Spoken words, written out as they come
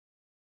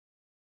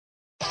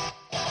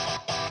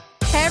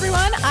Hey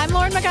everyone, I'm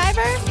Lauren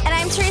MacGyver. And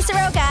I'm Teresa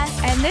Roca.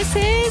 And this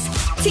is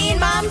Teen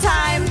Mom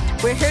Time.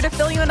 We're here to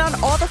fill you in on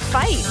all the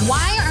fight.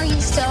 Why are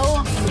you so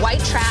white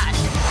trash?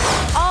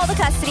 All the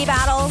custody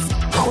battles.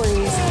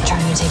 Corey's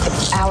trying to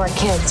take our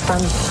kids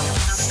from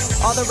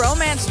all the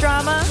romance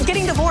drama.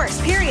 Getting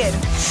divorced, period.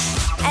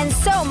 And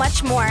so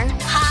much more.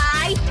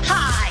 Hi.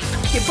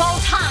 You're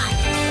both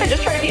high. I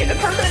just try to be a good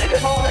person and a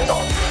good role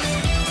model.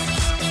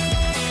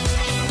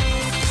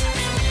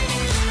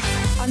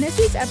 On this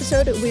week's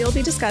episode, we'll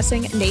be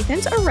discussing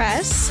Nathan's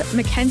arrest.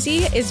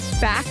 Mackenzie is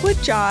back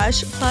with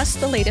Josh, plus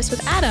the latest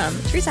with Adam.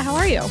 Teresa, how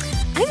are you?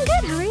 I'm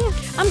good. How are you?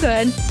 I'm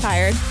good.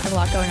 Tired. I have a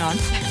lot going on.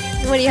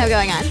 What do you have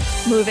going on?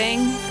 Moving,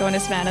 going to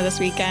Savannah this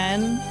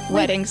weekend,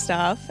 wedding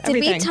stuff,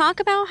 everything. Did we talk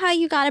about how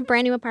you got a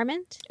brand new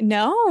apartment?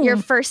 No. Your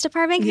first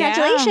apartment?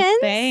 Congratulations. Yeah,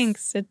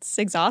 thanks. It's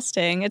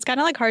exhausting. It's kind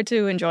of like hard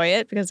to enjoy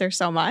it because there's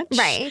so much.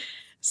 Right.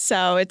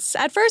 So it's,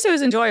 at first it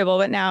was enjoyable,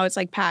 but now it's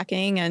like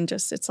packing and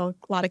just, it's a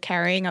lot of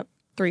carrying up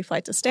 3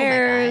 flights of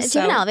stairs. Do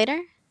you have an elevator?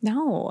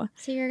 No.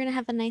 So you're going to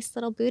have a nice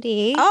little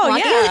booty. Oh,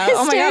 yeah.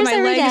 Oh, my God.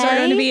 My legs are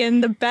going to be be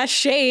in the best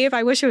shape.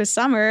 I wish it was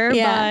summer, but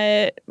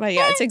yeah,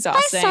 it's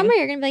exhausting. By summer,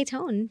 you're going to be like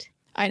toned.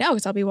 I know,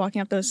 because I'll be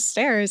walking up those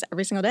stairs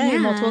every single day,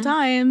 multiple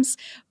times.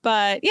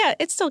 But yeah,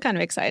 it's still kind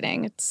of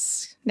exciting.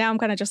 Now I'm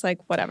kind of just like,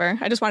 whatever.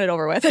 I just want it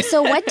over with.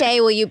 So what day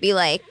will you be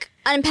like,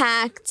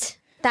 unpacked,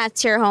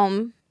 that's your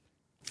home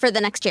for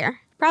the next year?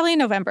 Probably in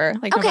November,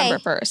 like November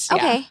 1st.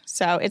 Okay. Yeah.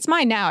 So it's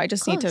mine now. I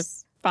just need to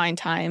Close. find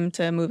time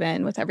to move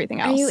in with everything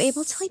else. Are you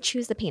able to like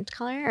choose the paint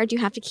color, or do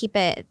you have to keep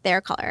it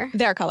their color?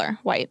 Their color,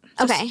 white.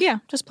 Okay. Yeah,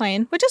 just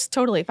plain, which is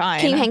totally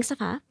fine. Can you hang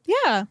stuff up?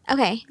 Yeah.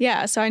 Okay.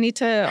 Yeah, so I need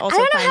to also I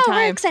don't know find how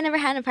time. it works. I never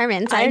had an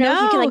apartment. So I don't know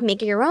if you can like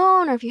make it your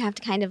own, or if you have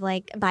to kind of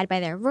like abide by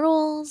their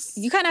rules.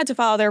 You kind of have to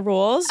follow their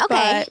rules.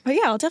 Okay. But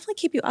yeah, I'll definitely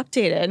keep you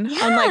updated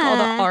on like all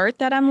the art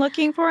that I'm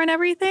looking for and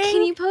everything.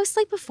 Can you post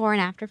like before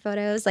and after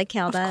photos like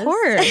Kail does?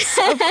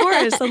 Of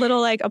course. A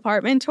little like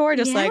apartment tour,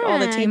 just like all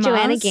the team moms.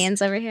 Joanna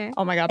Gaines over here.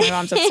 Oh my God, my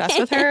mom's obsessed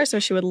with her, so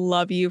she would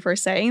love you for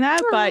saying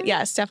that. But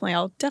yes, definitely.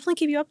 I'll definitely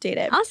keep you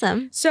updated.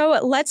 Awesome. So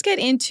let's get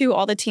into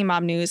all the Teen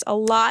Mom news. A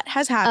lot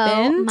has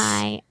happened. Oh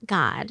my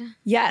God.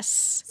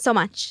 Yes. So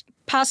much.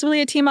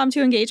 Possibly a Teen Mom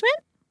 2 engagement?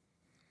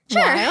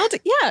 Sure. Wild.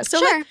 Yeah. So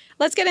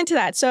let's get into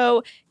that.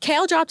 So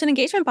Kail dropped an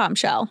engagement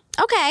bombshell.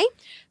 Okay.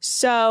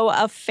 So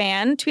a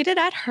fan tweeted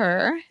at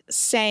her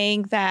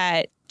saying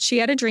that she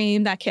had a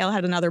dream that Kail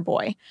had another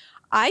boy.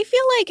 I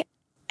feel like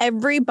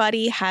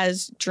everybody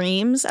has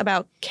dreams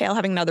about Kail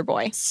having another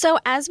boy. So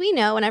as we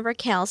know, whenever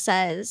Kail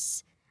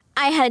says,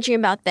 I had a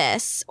dream about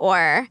this,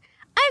 or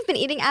I've been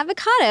eating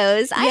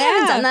avocados. I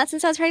haven't done that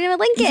since I was pregnant with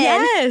Lincoln.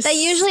 Yes. That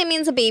usually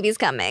means a baby's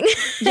coming.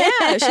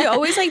 Yeah. She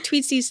always like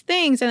tweets these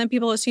things and then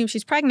people assume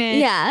she's pregnant.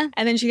 Yeah.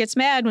 And then she gets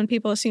mad when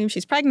people assume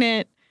she's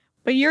pregnant.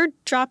 But you're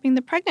dropping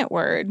the pregnant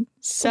word.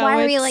 So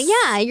why are we like,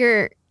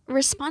 you're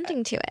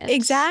responding to it.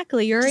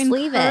 Exactly. You're Just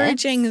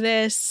encouraging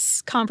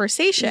this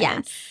conversation.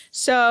 Yes.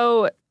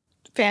 So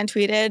fan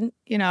tweeted,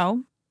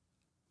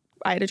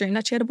 I had a dream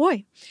that she had a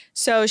boy.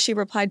 So she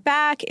replied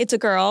back, it's a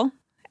girl.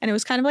 And it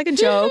was kind of like a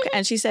joke.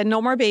 And she said,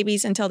 no more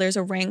babies until there's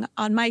a ring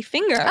on my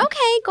finger.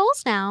 Okay,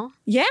 goals now.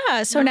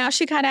 Yeah. So now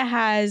she kind of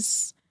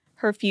has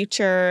her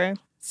future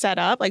set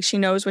up. Like she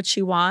knows what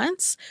she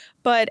wants.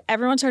 But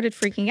everyone started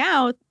freaking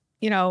out,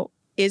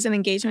 is an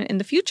engagement in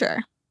the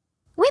future?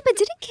 Wait, but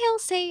didn't Kail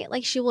say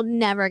like she will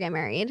never get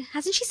married?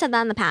 Hasn't she said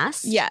that in the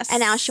past? Yes. And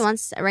now she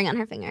wants a ring on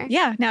her finger.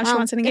 Yeah. Now she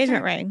wants an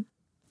engagement ring.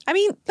 I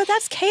mean, but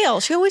that's Kail.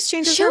 She always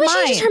changes her mind. She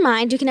always changes her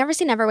mind. You can never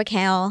say never with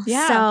Kail.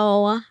 Yeah.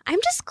 So I'm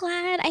just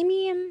glad. I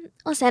mean,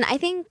 listen, I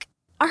think,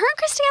 are her and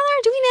Chris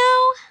together? Do we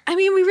know? I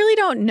mean, we really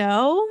don't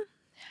know.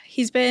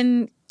 He's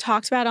been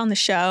talked about on the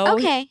show.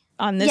 Okay.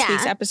 On this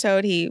week's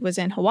episode, he was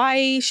in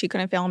Hawaii. She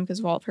couldn't film because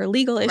of all of her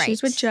legal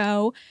issues with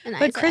Joe. And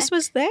but Chris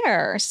was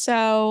there.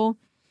 So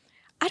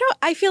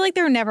I feel like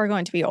they're never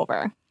going to be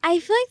over. I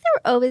feel like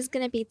they're always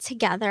going to be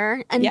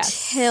together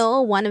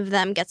until one of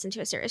them gets into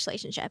a serious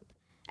relationship.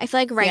 I feel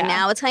like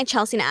now it's kind of like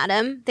Chelsea and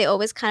Adam. They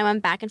always kind of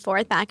went back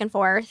and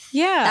forth.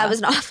 Yeah. That was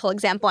an awful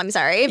example. I'm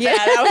sorry. But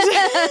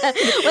that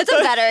was... What's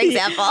a better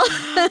example?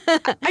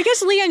 I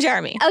guess Leah and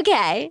Jeremy.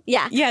 Okay.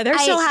 Yeah. Yeah, they're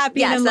still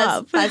happy and in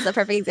love. That's the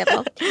perfect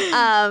example.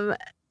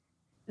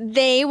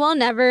 They will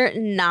never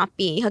not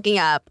be hooking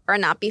up or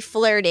not be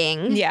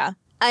flirting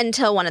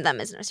until one of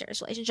them is in a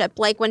serious relationship.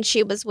 Like when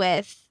she was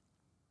with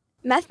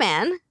Meth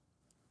Man.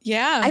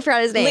 Yeah. I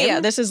forgot his name.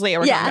 Leah. This is Leah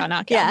we're talking about,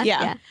 not Kail.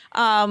 Yeah.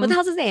 What the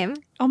hell's his name?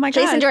 Oh my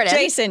God. Jason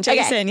Jordan.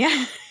 Jason,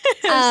 yeah.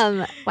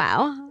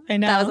 Wow. I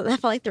know.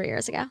 That felt like 3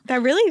 years ago.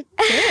 That really did.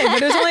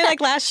 But it was only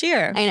like last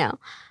year. I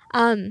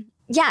know.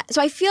 Yeah,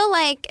 so I feel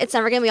like it's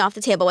never going to be off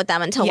the table with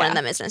them until one of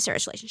them is in a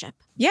serious relationship.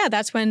 Yeah,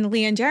 that's when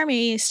Leah and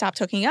Jeremy stopped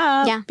hooking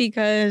up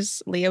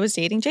because Leah was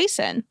dating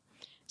Jason.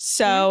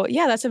 So,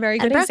 that's a very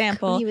good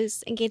example. He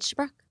was engaged to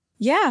Brooke.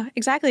 Yeah,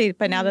 exactly.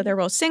 But now that they're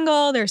both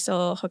single, they're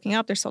still hooking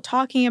up, they're still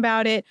talking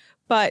about it.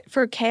 But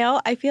for Kail,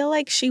 I feel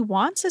like she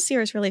wants a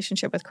serious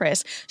relationship with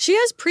Chris. She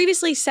has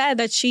previously said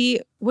that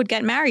she would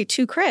get married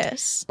to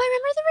Chris. But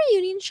remember the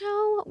reunion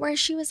show where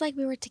she was like,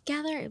 we were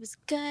together, it was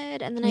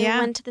good. And then I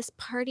went to this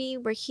party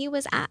where he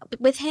was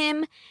with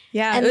him.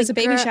 Yeah, and it was a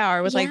baby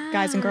shower with like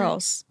guys and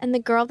girls. And the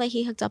girl that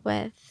he hooked up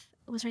with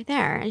was right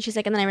there. And she's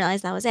like, and then I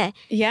realized that was it.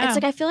 Yeah. It's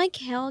like, I feel like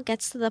Kail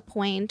gets to the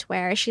point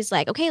where she's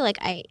like, okay, like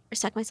I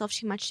respect myself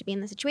too much to be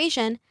in this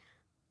situation.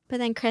 But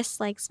then Chris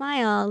like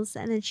smiles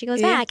and then she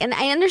goes back. And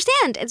I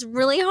understand. It's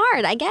really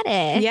hard. I get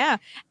it. Yeah.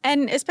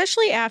 And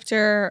especially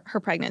after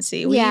her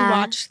pregnancy, we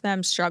watched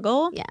them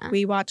struggle. Yeah.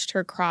 We watched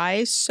her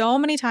cry so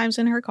many times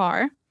in her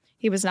car.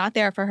 He was not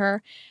there for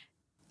her.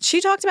 She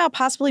talked about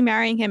possibly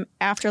marrying him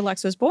after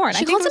Lex was born.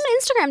 She called him an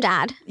Instagram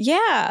dad.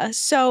 Yeah.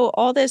 So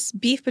all this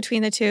beef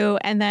between the two.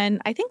 And then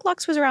I think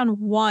Lex was around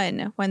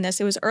 1 when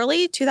it was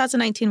early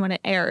 2019 when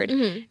it aired.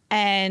 Mm-hmm.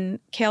 And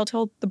Kail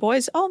told the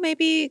boys, oh,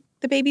 maybe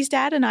the baby's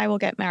dad and I will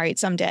get married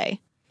someday.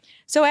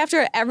 So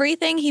after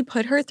everything he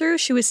put her through,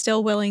 she was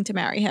still willing to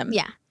marry him.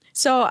 Yeah.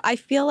 So I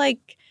feel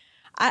like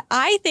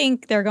I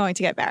think they're going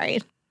to get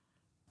married.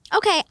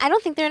 Okay, I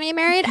don't think they're going to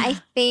get married.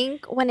 I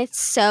think when it's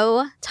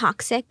so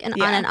toxic and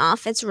on and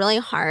off, it's really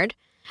hard.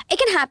 It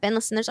can happen.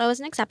 Listen, there's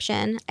always an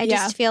exception. I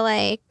just feel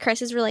like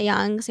Chris is really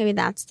young, so maybe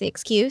that's the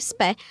excuse.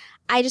 But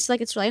I just feel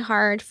like it's really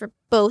hard for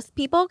both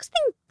people. Because I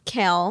think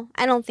Kail,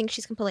 I don't think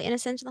she's completely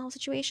innocent in the whole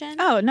situation.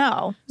 Oh,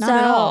 no. Not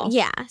at all.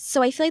 Yeah.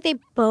 So I feel like they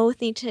both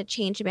need to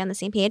change to be on the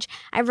same page.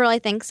 I really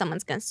think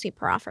someone's going to sweep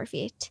her off her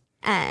feet.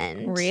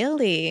 And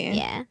really?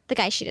 Yeah. The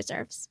guy she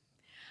deserves.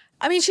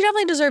 I mean, she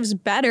definitely deserves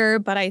better,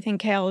 but I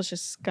think Kail is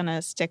just going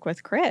to stick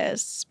with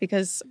Chris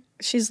because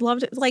she's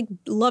loved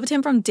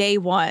him from day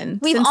one.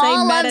 We've since all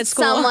they met loved at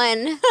school.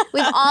 someone.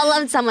 We've all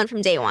loved someone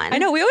from day one. I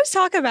know. We always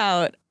talk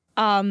about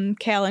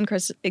Kail and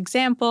Chris'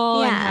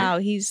 example and how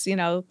he's,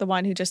 the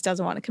one who just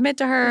doesn't want to commit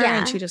to her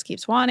and she just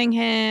keeps wanting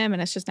him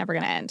and it's just never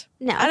going to end.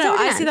 No, I don't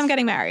know. I see them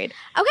getting married.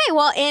 Okay,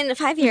 well, in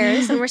 5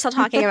 years, and we're still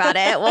talking about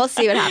it, we'll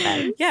see what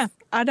happens. Yeah,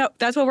 I know.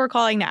 That's what we're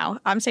calling now.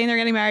 I'm saying they're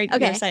getting married.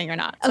 Okay. You're saying you're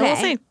not. So we'll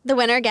see. The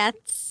winner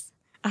gets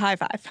a high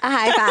five. A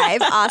high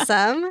five.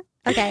 Awesome.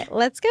 Okay,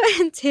 let's go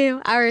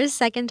into our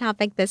second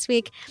topic this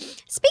week.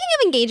 Speaking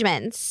of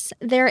engagements,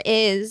 there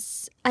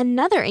is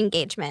another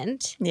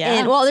engagement.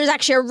 Yeah. There's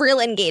actually a real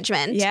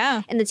engagement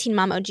in the Teen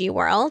Mom OG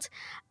world.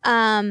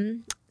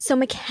 So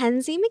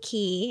Mackenzie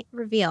McKee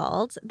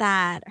revealed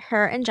that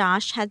her and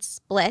Josh had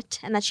split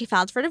and that she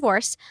filed for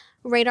divorce.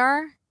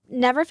 Radar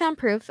never found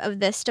proof of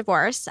this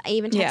divorce. I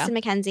even texted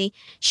Mackenzie.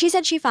 She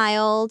said she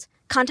filed,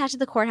 contacted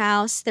the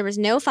courthouse. There was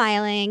no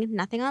filing,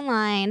 nothing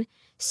online.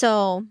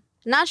 So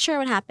not sure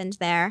what happened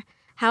there.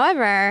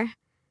 However,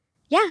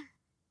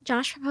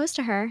 Josh proposed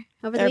to her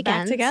over the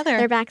weekend.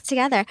 They're back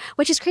together,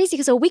 which is crazy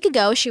because a week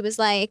ago she was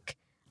like,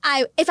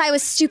 if I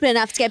was stupid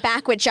enough to get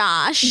back with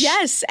Josh.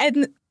 Yes,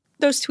 and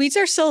those tweets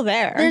are still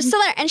there. They're still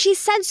there. And she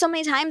said so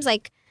many times,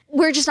 like,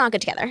 we're just not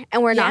good together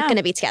and we're not going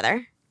to be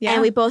together. Yeah.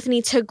 And we both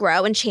need to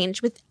grow and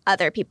change with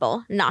other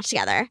people, not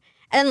together.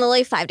 And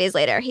literally 5 days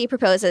later, he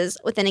proposes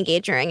with an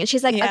engagement ring. And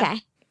she's like,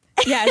 okay.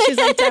 Yeah, she's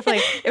like,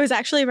 definitely. It was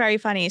actually very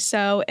funny.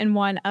 So in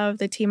one of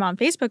the Teen Mom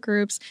Facebook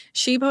groups,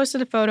 she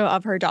posted a photo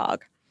of her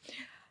dog.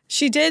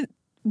 She did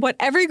what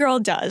every girl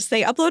does.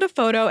 They upload a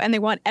photo and they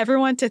want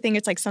everyone to think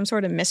it's like some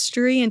sort of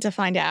mystery and to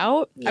find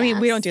out. Yes. I mean,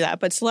 we don't do that,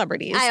 but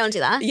celebrities. I don't do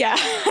that. Yeah,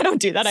 I don't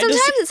do that.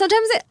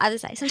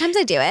 Sometimes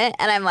I do it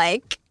and I'm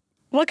like,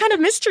 what kind of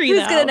mystery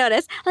who's going to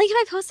notice? Like if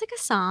I post like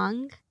a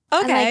song.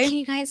 Okay. I'm like, can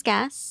you guys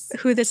guess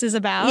who this is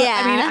about?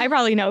 Yeah. I mean, I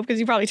probably know because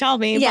you probably tell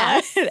me,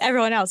 but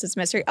everyone else it's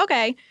mystery.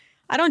 Okay.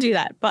 I don't do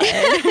that, but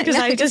because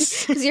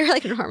because you're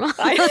like normal.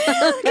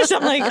 Because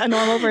I'm like a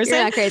normal person.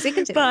 You're not crazy.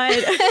 Continue.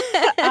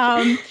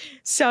 But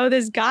so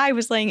this guy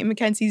was laying in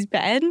Mackenzie's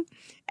bed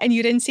and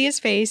you didn't see his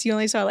face. You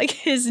only saw like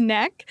his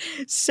neck.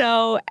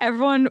 So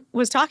everyone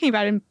was talking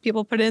about it and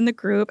people put it in the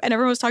group and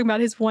everyone was talking about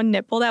his one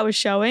nipple that was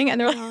showing.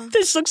 And they're like,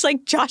 this looks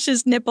like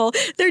Josh's nipple.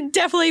 They're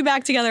definitely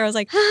back together. I was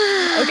like,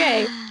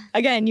 okay.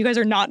 Again, you guys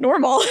are not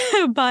normal.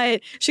 But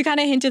she kind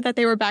of hinted that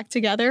they were back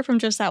together from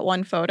just that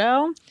one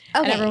photo. Okay.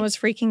 And everyone was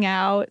freaking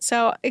out.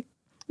 So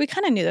we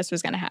kind of knew this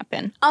was going to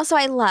happen. Also,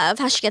 I love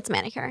how she gets a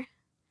manicure.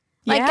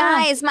 Like,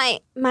 guys, my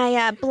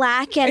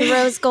black and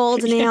rose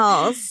gold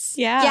nails.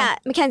 Yeah,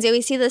 Mackenzie,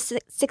 we see the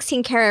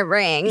 16-karat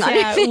ring on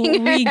your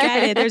finger. We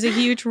get it. There's a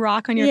huge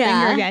rock on your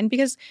finger again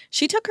because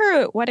she took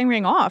her wedding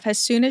ring off as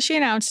soon as she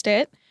announced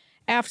it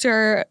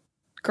after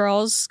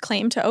girls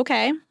claimed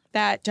to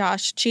that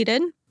Josh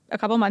cheated a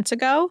couple months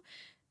ago.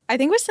 I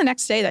think it was the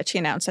next day that she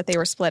announced that they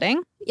were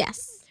splitting.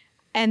 Yes.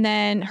 And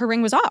then her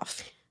ring was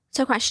off.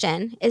 So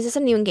question, is this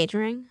a new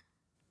engagement ring?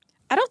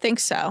 I don't think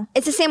so.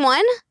 It's the same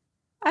one?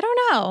 I don't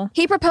know.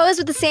 He proposed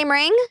with the same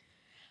ring?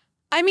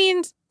 I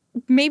mean,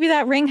 maybe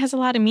that ring has a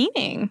lot of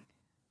meaning.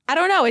 I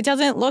don't know. It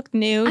doesn't look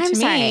new to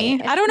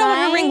me. I don't know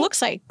what her ring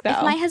looks like, though.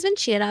 If my husband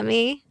cheated on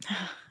me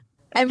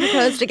and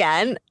proposed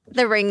again,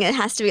 the ring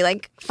has to be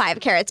like 5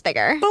 carats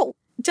bigger. But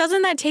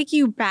doesn't that take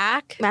you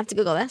back? I have to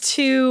Google this.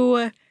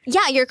 To...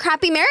 Yeah, your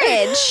crappy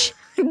marriage.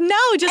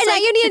 No, just and now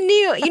you need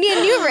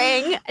a new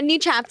ring, a new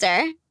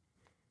chapter.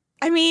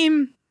 I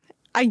mean,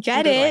 I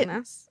get it,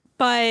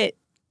 but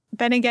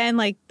then again,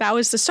 like, that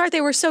was the start.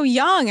 They were so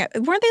young. Weren't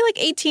they like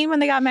 18 when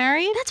they got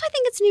married? That's why I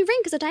think it's a new ring,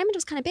 because the diamond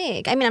was kind of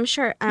big. I mean, I'm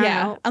sure, I don't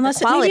know,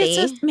 unless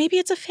maybe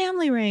it's a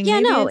family ring. Yeah,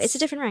 maybe it's a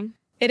different ring.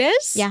 It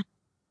is? Yeah.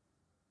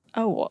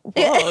 Oh,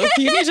 whoa.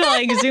 You need to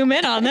like zoom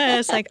in on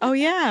this. Like, oh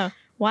yeah.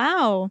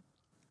 Wow.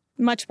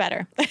 Much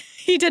better.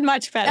 He did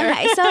much better.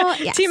 Okay, so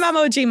yes. Team Mom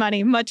OG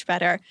money, much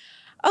better.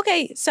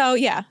 Okay, so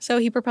yeah. So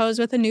he proposed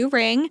with a new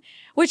ring,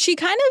 which she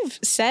kind of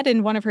said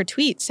in one of her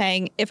tweets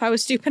saying, if I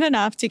was stupid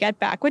enough to get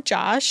back with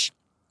Josh,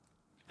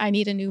 I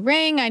need a new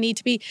ring.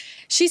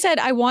 She said,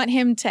 I want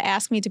him to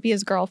ask me to be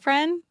his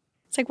girlfriend.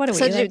 It's like, what do we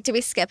do? So do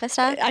we skip a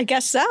step? I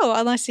guess so,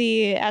 unless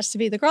he asked to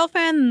be the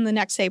girlfriend and the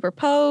next day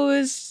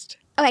proposed.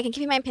 Oh, I can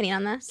give you my opinion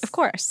on this. Of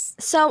course.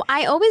 So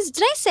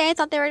did I say I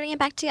thought they were going to get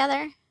back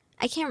together?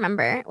 I can't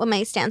remember what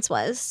my stance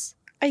was.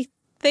 I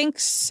think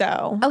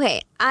so.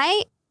 Okay,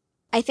 I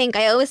think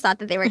I always thought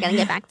that they were going to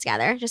get back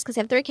together just because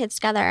they have 3 kids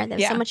together.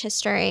 They have so much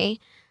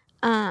history.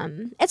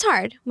 It's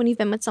hard when you've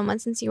been with someone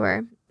since you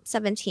were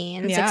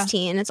 17,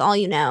 16. It's all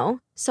you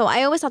know. So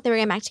I always thought they were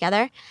getting back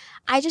together.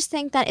 I just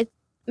think that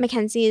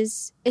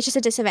it's just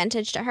a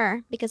disadvantage to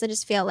her because I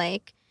just feel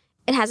like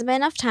it hasn't been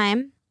enough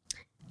time.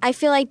 I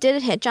feel like, did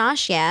it hit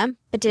Josh? Yeah.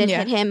 But did it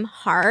hit him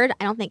hard?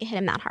 I don't think it hit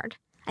him that hard.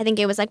 I think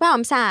it was like, wow,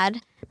 I'm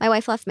sad. My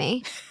wife left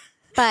me.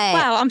 But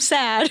wow, I'm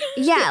sad.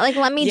 Yeah, like,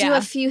 let me do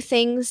a few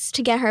things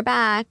to get her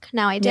back.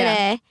 Now I did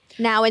it.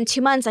 Now in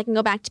 2 months, I can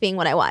go back to being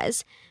what I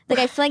was. Like,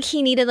 I feel like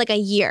he needed like a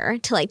year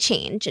to like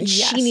change, and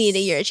she needed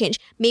a year to change.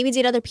 Maybe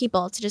date other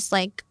people to just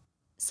like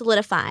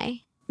solidify.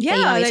 Yeah,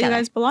 that you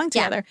guys belong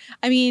together. Yeah.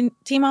 I mean,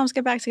 teen moms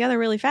get back together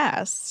really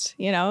fast,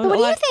 you know? But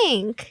what do you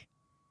think?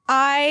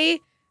 I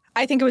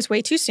think it was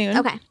way too soon.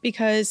 Okay.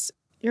 Because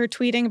you're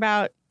tweeting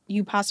about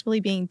you possibly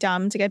being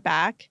dumb to get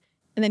back,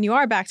 and then you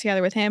are back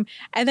together with him.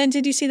 And then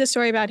did you see the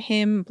story about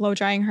him blow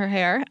drying her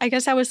hair? I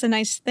guess that was the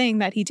nice thing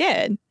that he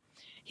did.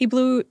 He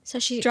blew So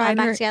she got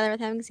back together with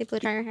him because he blew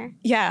dry her hair?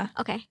 Yeah.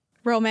 Okay.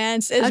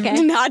 Romance is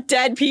not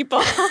dead, people.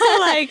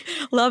 Like,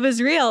 love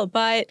is real.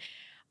 But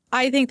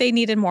I think they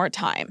needed more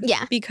time.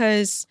 Yeah.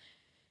 Because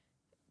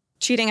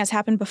cheating has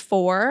happened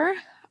before.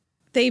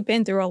 They've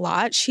been through a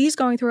lot. She's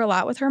going through a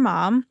lot with her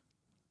mom.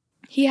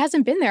 He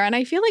hasn't been there. And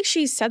I feel like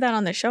she said that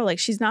on the show. Like,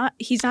 he's not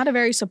a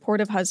very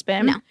supportive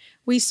husband. No.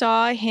 We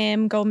saw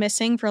him go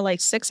missing for like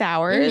 6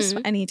 hours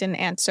and he didn't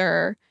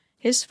answer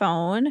his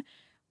phone,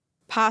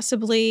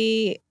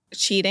 possibly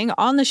cheating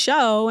on the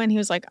show. And he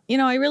was like,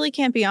 I really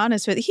can't be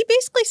honest with you. He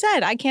basically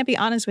said, I can't be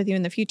honest with you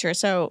in the future.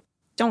 So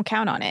don't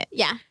count on it.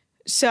 Yeah.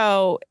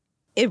 So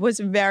it was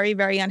very,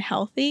 very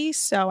unhealthy.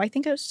 So I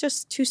think it was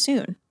just too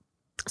soon.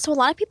 So a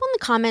lot of people in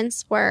the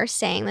comments were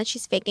saying that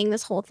she's faking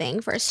this whole thing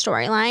for a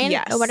storyline.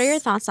 Yes. What are your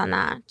thoughts on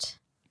that?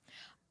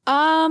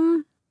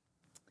 I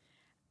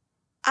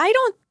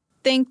don't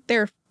think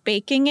they're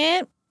faking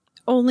it,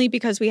 only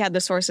because we had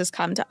the sources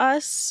come to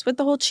us with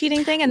the whole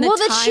cheating thing and the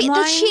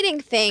timeline. The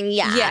cheating thing,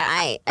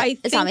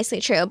 it's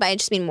obviously true, but I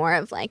just mean more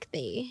of like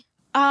the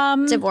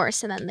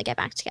divorce and then they get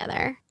back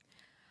together.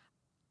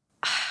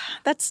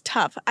 That's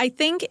tough. I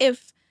think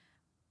if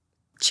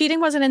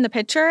cheating wasn't in the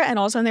picture and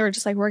all of a sudden they were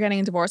just like, we're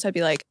getting a divorce, I'd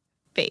be like,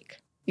 fake.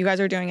 You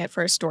guys are doing it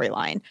for a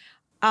storyline.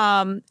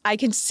 I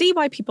can see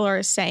why people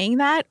are saying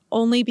that,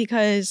 only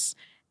because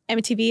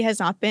MTV has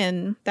not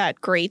been that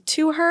great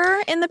to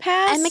her in the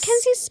past. And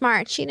Mackenzie's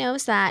smart. She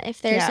knows that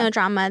if there's no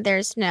drama,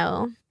 there's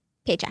no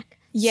paycheck.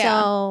 Yeah.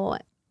 So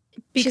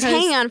she's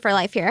hanging on for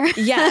life here.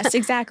 Yes,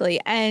 exactly.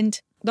 And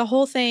the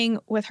whole thing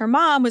with her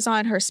mom was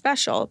on her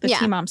special, the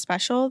Teen Mom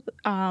special.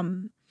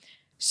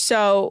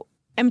 So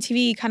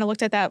MTV kind of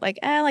looked at that like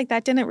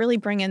that didn't really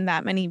bring in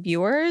that many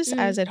viewers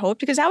as it hoped,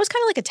 because that was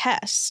kind of like a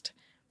test.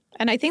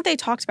 And I think they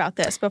talked about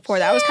this before.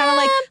 That was kind of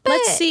like,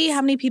 let's see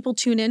how many people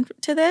tune in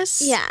to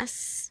this.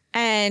 Yes.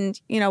 And,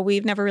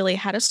 we've never really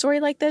had a story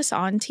like this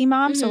on Teen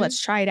Mom, so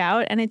let's try it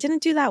out. And it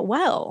didn't do that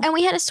well. And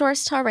we had a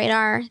source tell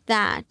Radar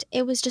that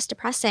it was just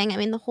depressing. I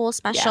mean, the whole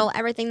special,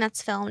 everything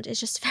that's filmed is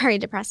just very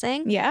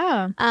depressing.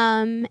 Yeah.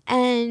 And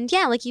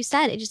like you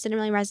said, it just didn't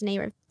really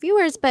resonate with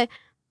viewers. But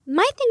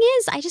my thing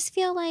is, I just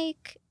feel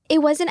like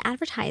it wasn't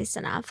advertised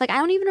enough. Like, I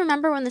don't even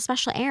remember when the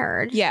special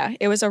aired. Yeah,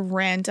 it was a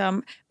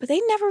random, but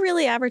they never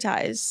really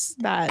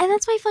advertised that. And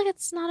that's why I feel like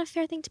it's not a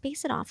fair thing to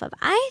base it off of.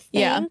 I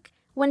think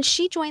when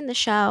she joined the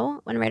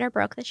show, when Radar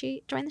broke that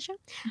she joined the show,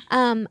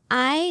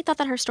 I thought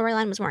that her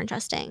storyline was more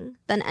interesting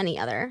than any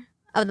other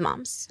of the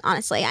moms,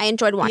 honestly. I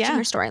enjoyed watching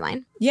her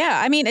storyline.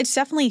 Yeah, I mean, it's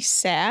definitely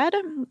sad,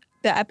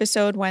 the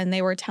episode when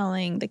they were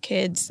telling the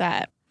kids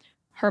that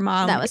her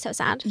mom, that was so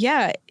sad.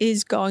 Yeah,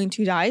 is going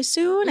to die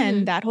soon.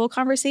 And that whole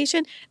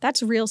conversation,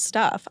 that's real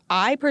stuff.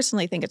 I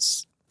personally think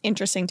it's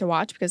interesting to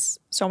watch because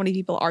so many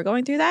people are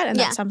going through that. And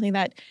that's something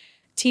that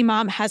Teen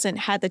Mom hasn't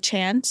had the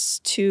chance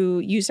to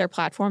use their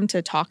platform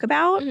to talk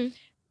about.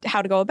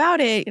 How to go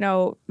about it,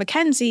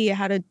 Mackenzie,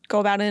 how to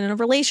go about it in a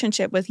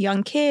relationship with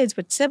young kids,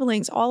 with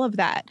siblings, all of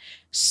that.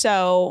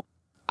 So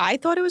I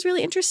thought it was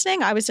really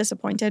interesting. I was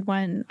disappointed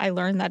when I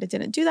learned that it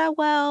didn't do that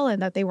well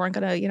and that they weren't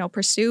going to, you know,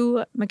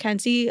 pursue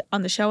Mackenzie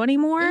on the show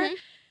anymore. Mm-hmm.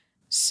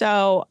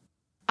 So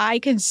I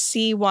can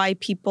see why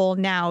people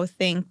now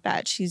think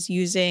that she's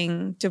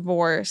using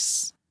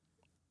divorce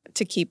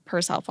to keep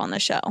herself on the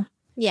show.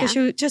 Yeah.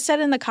 She just said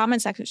in the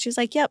comment section, she's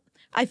like, yep,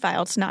 I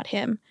filed. It's not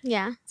him.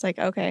 Yeah. It's like,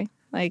 okay,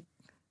 like,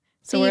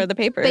 so where are the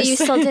papers? But you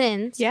still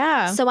didn't.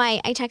 Yeah. So I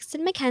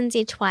texted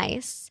Mackenzie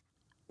twice,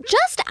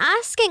 just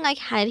asking, like,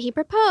 how did he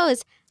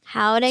propose?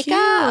 How'd it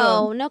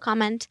go? No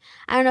comment.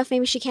 I don't know if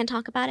maybe she can't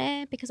talk about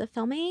it because of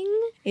filming.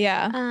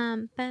 Yeah.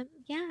 But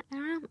yeah, I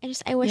don't know.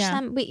 I wish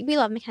them. We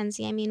love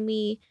Mackenzie. I mean,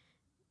 we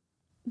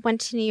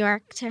went to New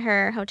York to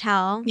her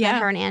hotel. Yeah.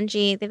 Met her and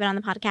Angie. They've been on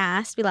the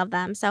podcast. We love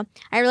them. So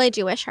I really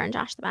do wish her and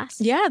Josh the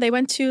best. Yeah, they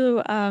went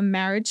to a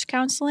marriage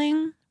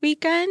counseling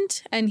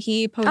weekend, and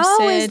he posted.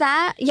 Oh, is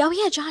that? Yeah,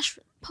 Josh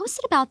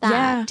posted about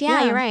that.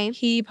 Yeah, you're right.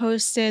 He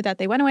posted that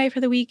they went away for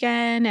the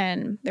weekend,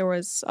 and there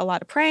was a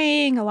lot of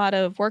praying, a lot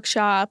of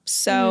workshops.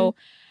 So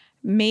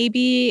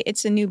maybe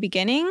it's a new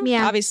beginning.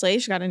 Yeah. Obviously,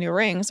 she got a new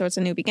ring, so it's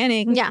a new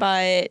beginning. Yeah.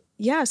 But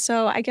yeah,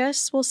 so I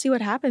guess we'll see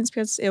what happens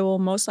because it will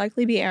most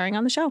likely be airing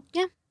on the show.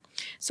 Yeah.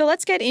 So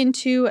let's get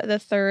into the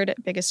third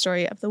biggest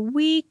story of the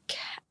week,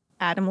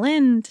 Adam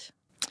Lind.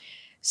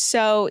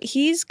 So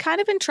he's kind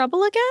of in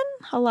trouble again.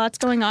 A lot's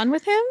going on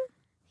with him.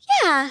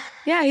 Yeah.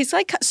 Yeah, he's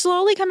like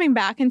slowly coming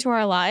back into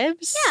our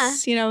lives. Yeah.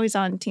 You know, he's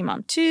on Teen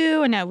Mom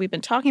 2, and now we've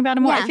been talking about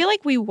him more. I feel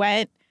like we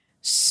went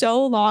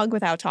so long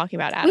without talking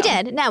about Adam. We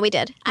did. No, we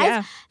did.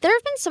 Yeah. There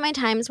have been so many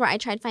times where I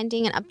tried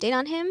finding an update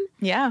on him.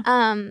 Yeah.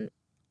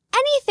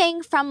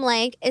 Anything from,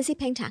 like, is he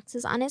paying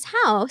taxes on his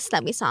house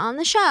that we saw on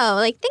the show?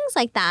 Like, things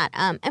like that.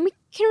 And we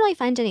can't really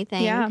find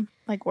anything. Yeah.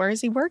 Like, where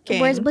is he working?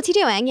 What's he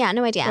doing? Yeah,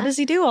 no idea. What does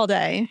he do all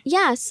day?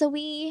 Yeah, so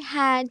we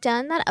had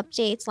done that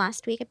updates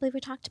last week. I believe we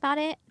talked about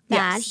it.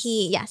 That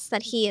he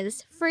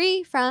is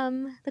free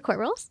from the court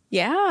rules.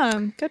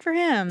 Yeah, good for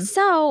him.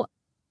 So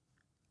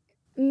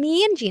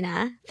me and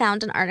Gina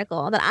found an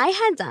article that I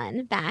had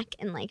done back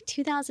in like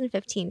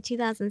 2015,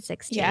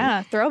 2016.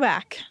 Yeah,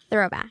 throwback.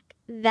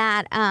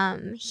 That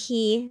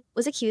he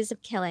was accused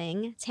of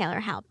killing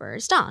Taylor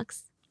Halper's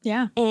dogs.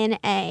 Yeah. In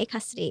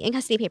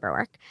custody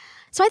paperwork.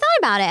 So I thought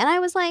about it and I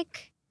was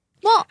like,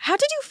 well, how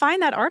did you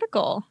find that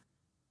article?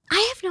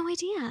 I have no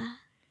idea.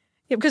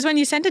 Yeah, because when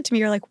you sent it to me,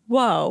 you're like,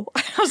 whoa.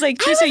 I was like,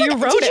 Teresa, you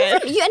wrote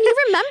it. And you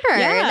remembered.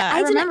 Yeah, I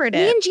remembered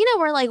it. Me and Gina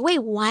were like, wait,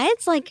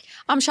 what? Like,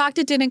 I'm shocked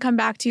it didn't come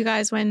back to you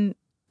guys when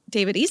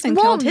David Eason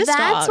killed his dog.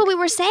 That's what we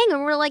were saying. And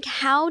we were like,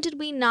 how did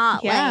we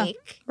not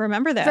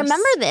remember this?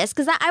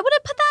 Because I would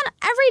have put that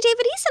in every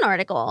David Eason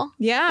article.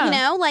 Yeah. You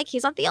know, like,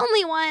 he's not the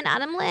only one.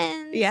 Adam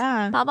Lind.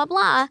 Yeah. Blah, blah,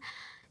 blah.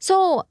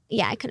 So,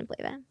 yeah, I couldn't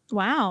believe it.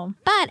 Wow.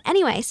 But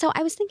anyway, so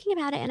I was thinking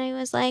about it and I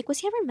was like, was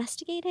he ever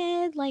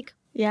investigated? Like,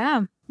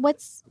 yeah.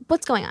 What's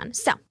going on?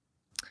 So,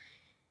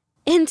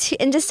 in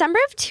December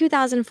of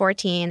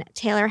 2014,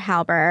 Taylor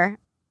Halper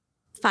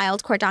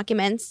filed court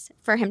documents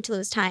for him to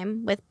lose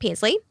time with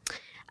Paisley.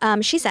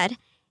 She said,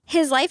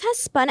 his life has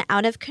spun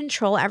out of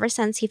control ever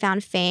since he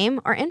found fame,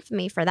 or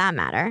infamy for that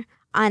matter,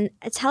 on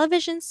a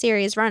television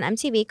series run on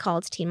MTV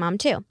called Teen Mom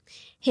 2.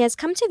 He has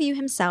come to view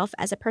himself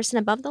as a person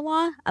above the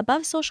law,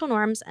 above social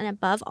norms, and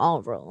above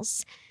all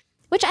rules.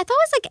 Which I thought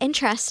was, like,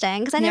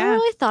 interesting because I never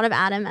really thought of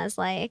Adam as,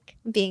 like,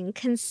 being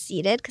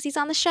conceited because he's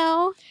on the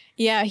show.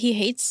 Yeah, he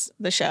hates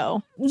the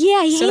show.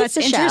 Yeah, he hates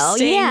the show.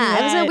 Yeah,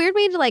 it was a weird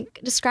way to, like,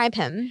 describe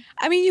him.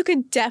 I mean, you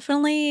could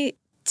definitely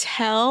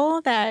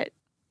tell that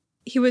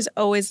he was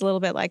always a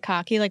little bit, like,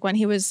 cocky. Like, when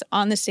he was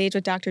on the stage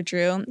with Dr.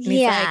 Drew, and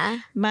he's like,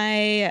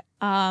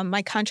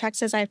 my contract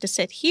says I have to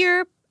sit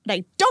here, but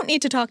I don't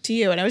need to talk to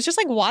you. And I was just,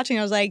 like, watching.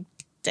 I was like,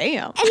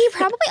 damn. And he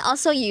probably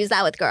also used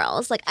that with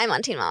girls. Like, I'm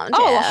on Teen Mom too.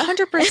 Oh,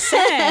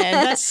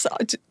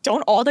 100%.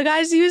 Don't all the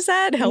guys use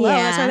that? Hello.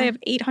 Yeah. That's why they have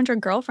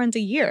 800 girlfriends a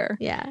year.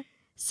 Yeah.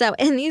 So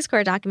in these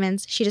court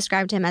documents, she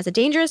described him as a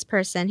dangerous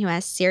person who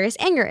has serious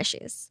anger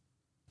issues.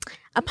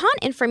 Upon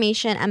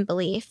information and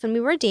belief, when we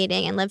were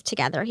dating and lived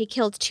together, he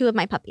killed 2 of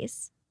my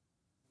puppies.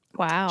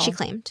 Wow. She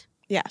claimed.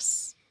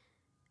 Yes.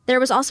 There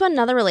was also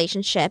another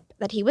relationship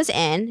that he was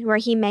in where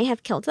he may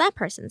have killed that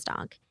person's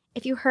dog.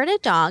 If you hurt a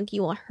dog,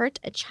 you will hurt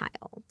a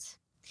child.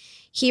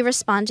 He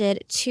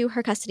responded to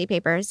her custody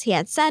papers. He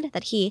had said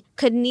that he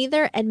could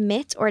neither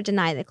admit or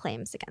deny the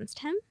claims against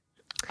him.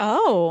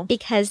 Oh.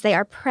 Because they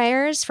are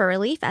prayers for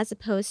relief as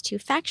opposed to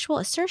factual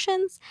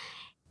assertions.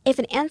 If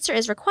an answer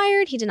is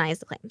required, he denies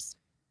the claims.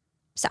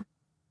 So,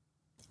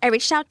 I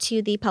reached out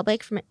to the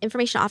public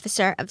information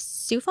officer of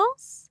Sioux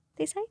Falls,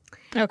 they say.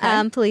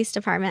 Okay. Police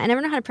department. I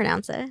never know how to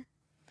pronounce it.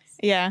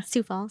 Yeah.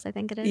 Sioux Falls, I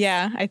think it is.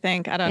 Yeah, I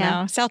think. I don't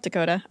know. South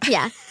Dakota.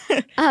 Yeah.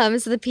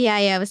 So the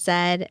PIO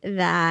said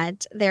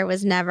that there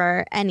was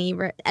never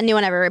anyone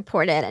ever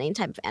reported any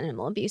type of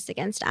animal abuse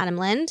against Adam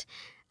Lind.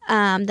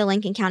 The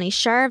Lincoln County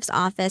Sheriff's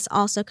Office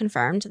also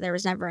confirmed there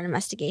was never an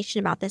investigation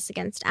about this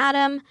against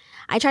Adam.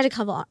 I tried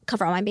to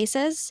cover all my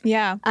bases.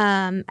 Yeah.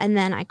 And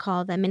then I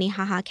called the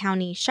Minnehaha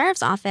County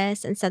Sheriff's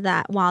Office and said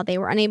that while they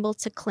were unable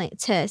to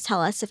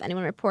tell us if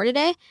anyone reported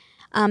it,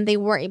 they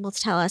were able to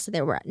tell us that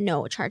there were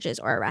no charges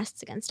or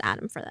arrests against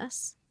Adam for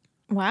this.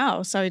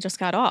 Wow. So he just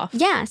got off.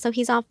 Yeah. So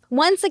he's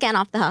once again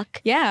off the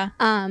hook. Yeah.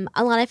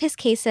 A lot of his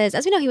cases,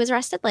 as we know, he was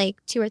arrested like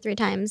 2 or 3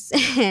 times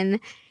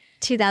in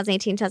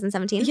 2018,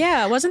 2017.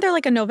 Yeah. Wasn't there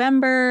like a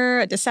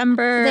November, a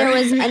December? There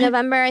was a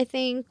November, I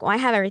think. Well, I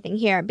have everything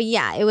here. But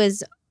yeah, it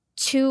was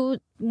 1,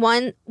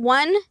 and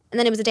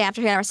then it was the day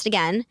after he got arrested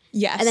again.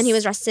 Yes. And then he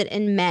was arrested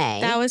in May.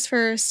 That was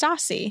for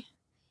Stassi.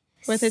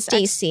 With his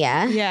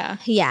Stacia. Yeah.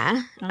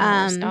 Yeah.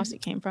 I don't know where Stassi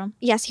came from.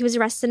 Yes, he was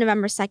arrested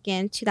November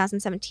 2nd,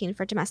 2017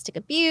 for domestic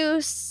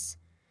abuse.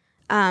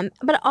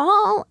 But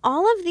all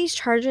of these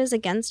charges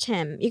against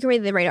him, you can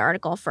read the Radar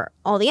article for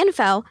all the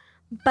info,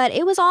 but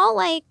it was all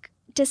like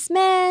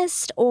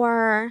dismissed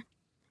or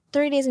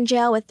 30 days in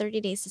jail with 30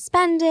 days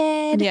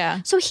suspended. Yeah.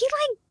 So he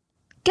like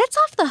gets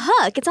off the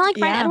hook. It's not like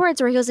Brian Edwards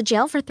where he goes to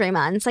jail for 3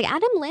 months. Like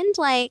Adam Lind,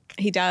 like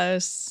he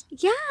does.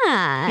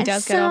 Yeah. He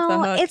does get off the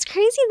hook. It's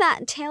crazy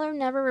that Taylor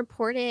never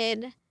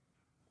reported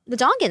the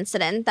dog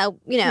incident that,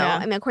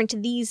 I mean, according to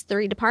these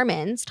 3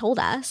 departments told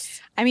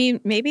us. I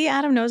mean, maybe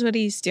Adam knows what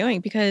he's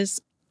doing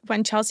because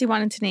when Chelsea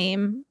wanted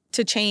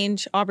to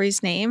change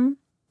Aubrey's name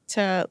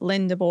to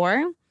Lynn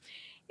DeBoer,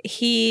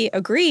 he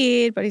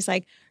agreed, but he's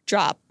like,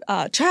 drop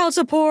child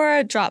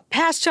support, drop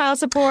past child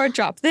support,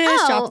 drop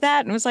this, drop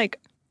that. And it was like,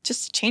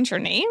 just change your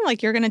name?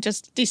 Like you're going to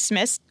just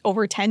dismiss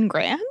over 10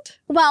 grand?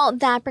 Well,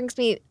 that brings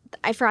me,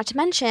 I forgot to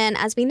mention,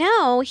 as we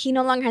know, he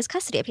no longer has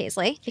custody of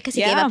Paisley because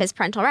he gave up his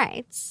parental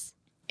rights.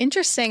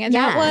 Interesting. And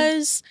that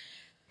was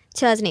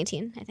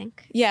 2018, I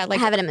think. Yeah. Like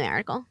I have it in the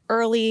article.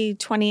 Early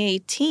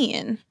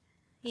 2018,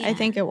 I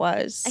think it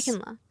was. I can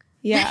look.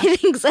 Yeah. I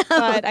think so.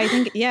 But I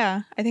think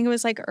it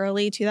was like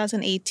early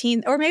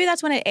 2018. Or maybe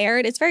that's when it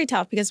aired. It's very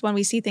tough because when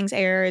we see things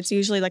air, it's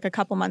usually like a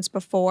couple months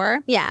before.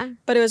 Yeah.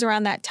 But it was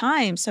around that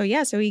time. So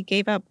so he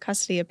gave up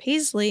custody of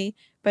Paisley,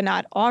 but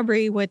not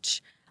Aubrey,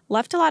 which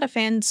left a lot of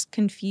fans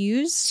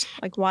confused.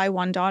 Like why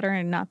one daughter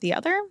and not the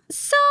other?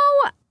 So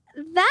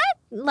that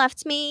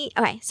left me.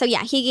 Okay. So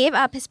yeah, he gave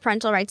up his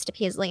parental rights to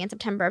Paisley in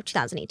September of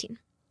 2018.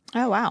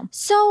 Oh, wow.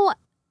 So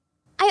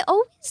I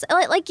always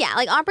like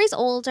Aubrey's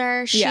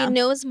older. She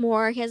knows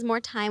more. He has more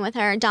time with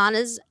her.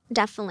 His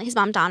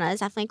mom Donna is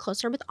definitely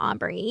closer with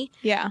Aubrey.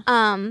 Yeah.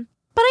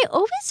 But I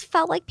always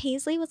felt like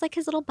Paisley was like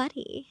his little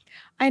buddy.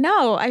 I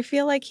know. I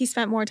feel like he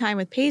spent more time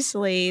with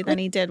Paisley than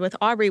he did with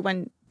Aubrey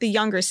when the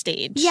younger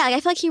stage. Yeah, I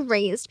feel like he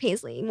raised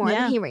Paisley more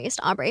than he raised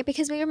Aubrey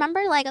because we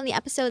remember like on the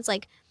episodes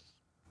like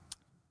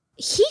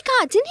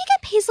didn't he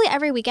get Paisley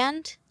every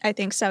weekend? I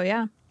think so,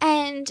 yeah.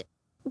 And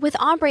with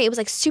Aubrey, it was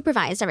like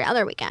supervised every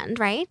other weekend,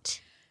 right?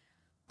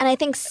 And I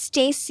think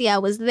Stacia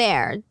was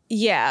there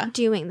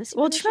doing this.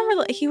 Well, do you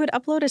remember he would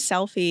upload a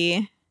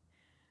selfie?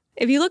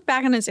 If you look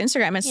back on his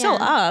Instagram, it's still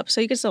up, so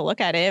you can still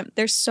look at it.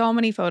 There's so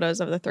many photos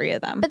of the 3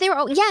 of them. But they were,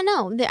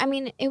 I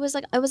mean, it was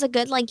a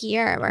good like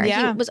year where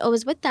he was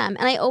always with them.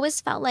 And I always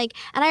felt like,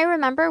 and I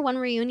remember one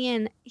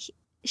reunion,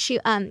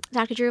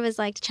 Dr. Drew was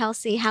like to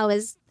Chelsea, how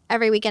is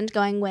every weekend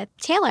going with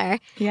Taylor?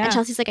 Yeah. And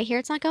Chelsea's like, I hear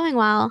it's not going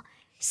well.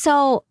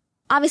 So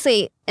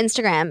obviously,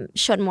 Instagram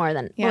showed more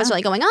than what was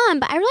really going on,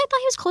 but I really thought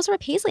he was closer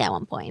with Paisley at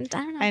one point.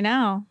 I don't know. I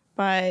know.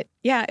 But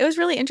yeah, it was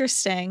really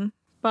interesting.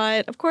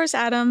 But of course,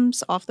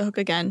 Adam's off the hook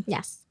again.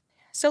 Yes.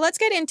 So let's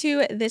get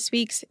into this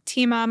week's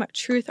Teen Mom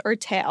Truth or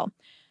Tale.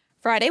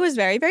 Friday was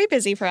very, very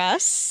busy for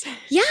us.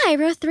 Yeah, I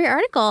wrote 3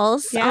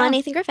 articles on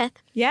Nathan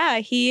Griffith. Yeah,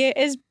 he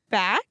is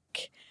back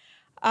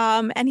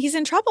and he's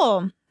in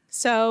trouble.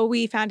 So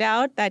we found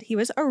out that he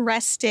was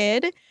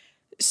arrested.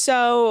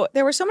 So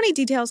there were so many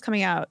details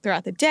coming out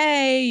throughout the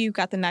day. You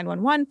got the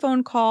 911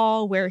 phone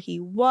call, where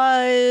he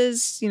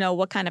was,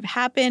 what kind of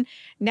happened.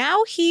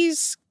 Now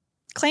he's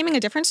claiming a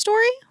different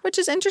story, which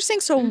is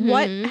interesting. So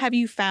what have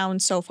you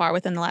found so far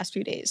within the last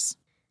few days?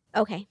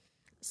 Okay.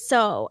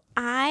 So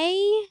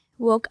I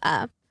woke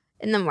up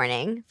in the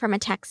morning from a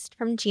text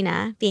from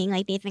Gina being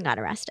like, Nathan got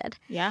arrested.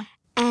 Yeah.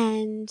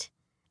 And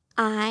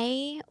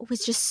I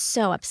was just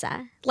so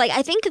upset. Like,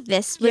 I think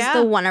this was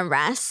the one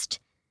arrest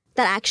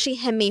that actually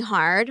hit me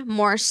hard,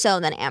 more so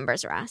than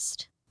Amber's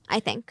arrest, I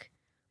think.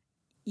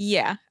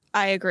 Yeah,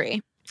 I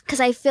agree. Because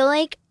I feel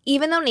like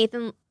even though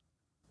Nathan,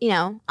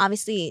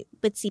 obviously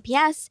with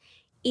CPS,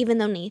 even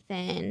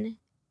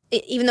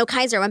though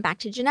Kaiser went back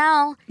to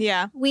Jenelle,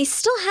 we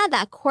still had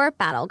that court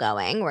battle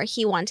going where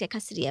he wanted to get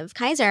custody of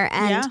Kaiser.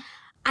 And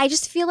I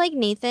just feel like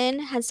Nathan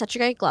had such a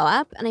great glow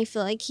up, and I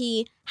feel like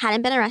he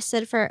hadn't been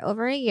arrested for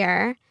over a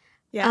year.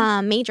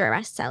 Yeah. Major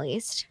arrests, at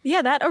least.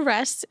 Yeah, that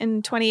arrest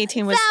in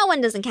 2018 was... That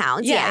one doesn't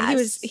count. Yeah,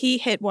 he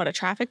hit, what, a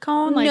traffic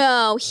cone?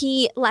 No,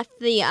 he left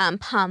the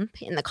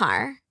pump in the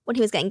car when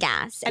he was getting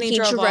gas. And he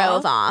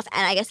drove off.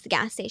 And I guess the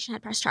gas station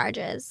had pressed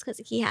charges because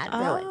he had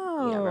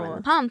ruined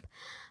the pump.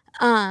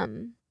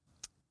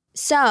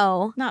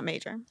 So not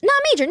major. No,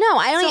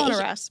 I don't. Still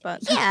an arrest,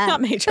 but yeah,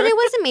 not major. But it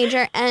wasn't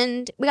major,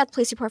 and we got the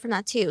police report from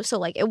that too. So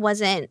like, it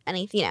wasn't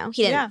anything.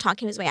 He didn't talk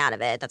his way out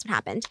of it. That's what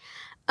happened.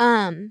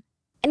 And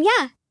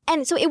yeah,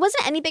 and so it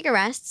wasn't any big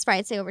arrests for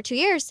I'd say over 2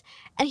 years.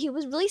 And he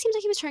seems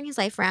like he was turning his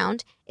life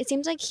around. It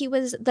seems like he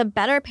was the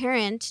better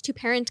parent to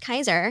parent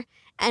Kaiser,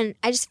 and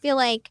I just feel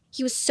like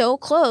he was so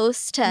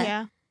close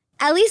to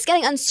at least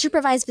getting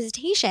unsupervised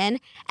visitation,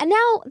 and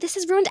now this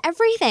has ruined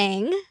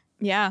everything.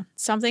 Yeah,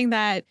 something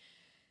that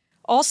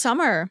all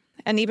summer,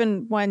 and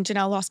even when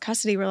Jenelle lost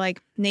custody, we're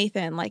like,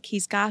 Nathan, like,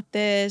 he's got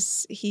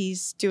this.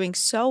 He's doing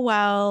so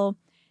well.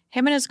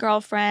 Him and his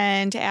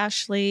girlfriend,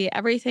 Ashley,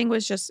 everything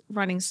was just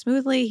running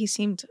smoothly. He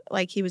seemed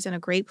like he was in a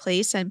great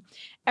place. And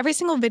every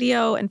single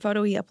video and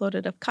photo he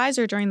uploaded of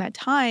Kaiser during that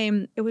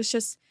time, it was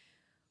just,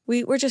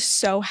 we were just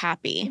so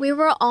happy. We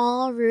were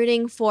all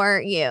rooting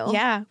for you.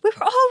 Yeah, we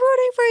were all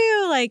rooting for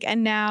you. Like,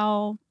 and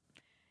now,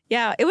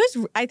 yeah, it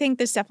was, I think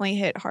this definitely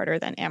hit harder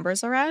than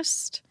Amber's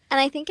arrest. And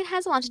I think it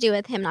has a lot to do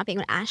with him not being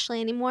with Ashley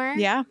anymore.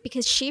 Yeah.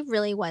 Because she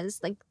really was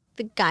like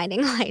the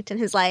guiding light in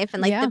his life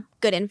and like the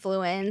good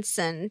influence.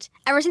 And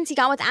ever since he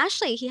got with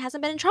Ashley, he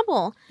hasn't been in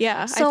trouble.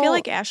 Yeah. So, I feel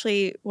like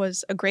Ashley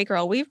was a great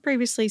girl. We've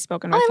previously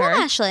spoken with her. I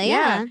love Ashley.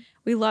 Yeah.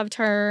 We loved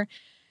her.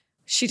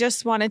 She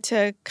just wanted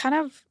to kind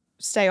of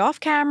stay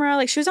off camera.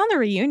 Like, she was on the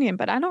reunion,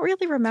 but I don't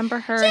really remember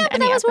her in any but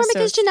that was more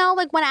episodes. because Jenelle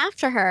like went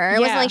after her. It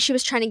wasn't like she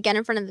was trying to get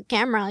in front of the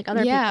camera like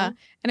other people. And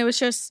it was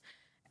just,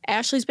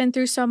 Ashley's been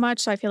through so much,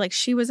 so I feel like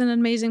she was in an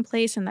amazing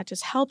place, and that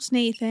just helps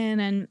Nathan,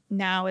 and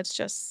now it's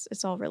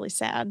all really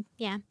sad.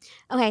 Yeah.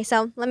 Okay,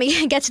 so let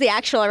me get to the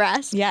actual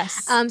arrest.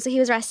 Yes. So he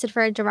was arrested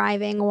for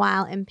driving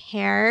while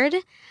impaired.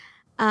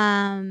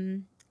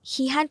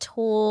 He had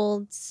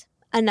told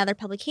another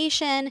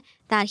publication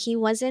that he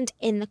wasn't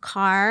in the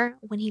car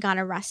when he got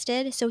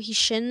arrested, so he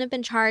shouldn't have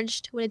been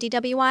charged with a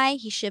DWI.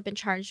 He should have been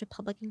charged with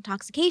public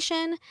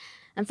intoxication.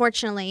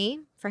 Unfortunately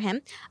for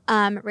him,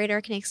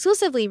 Radar can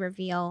exclusively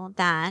reveal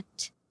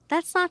that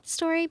that's not the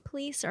story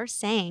police are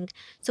saying.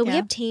 So we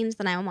obtained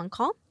the 911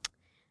 call.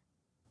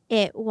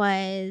 It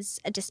was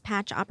a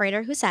dispatch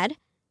operator who said,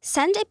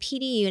 "Send a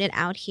PD unit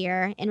out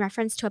here in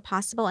reference to a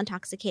possible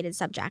intoxicated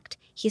subject.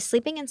 He's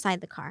sleeping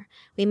inside the car.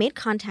 We made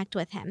contact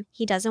with him.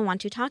 He doesn't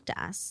want to talk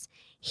to us.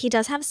 He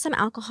does have some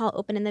alcohol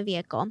open in the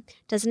vehicle.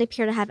 Doesn't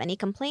appear to have any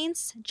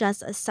complaints,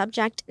 just a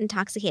subject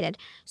intoxicated."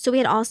 So we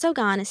had also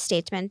gotten a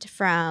statement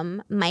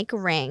from Mike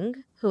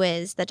Ring, who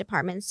is the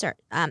department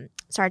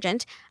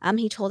sergeant.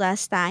 He told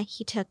us that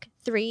he took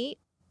 3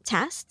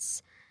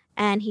 tests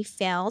and he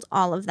failed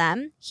all of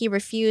them. He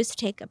refused to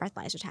take a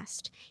breathalyzer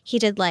test. He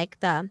did like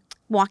the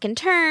walk and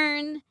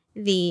turn,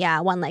 the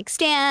one leg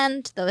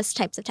stand, those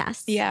types of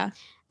tests. Yeah.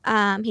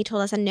 He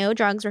told us that no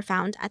drugs were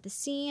found at the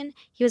scene.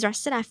 He was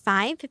arrested at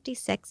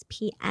 5:56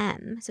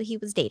 p.m. So he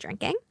was day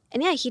drinking.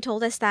 And yeah, he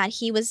told us that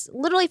he was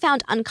literally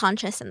found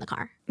unconscious in the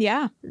car.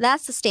 Yeah.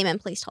 That's the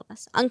statement police told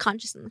us.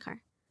 Unconscious in the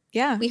car.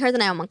 Yeah. We heard the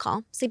 911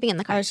 call, sleeping in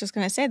the car. I was just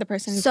going to say the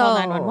person who called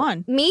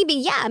 911.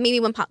 Maybe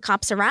when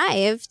cops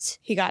arrived,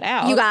 he got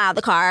out. You got out of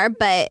the car,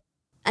 but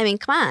I mean,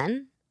 come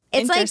on.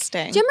 It's like, do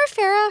you remember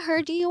Farrah,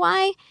 her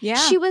DUI? Yeah.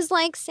 She was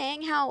like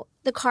saying how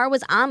the car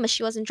was on, but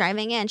she wasn't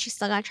driving it, and she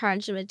still got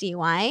charged with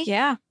DUI.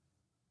 Yeah.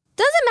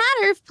 Doesn't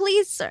matter if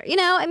police are,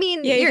 I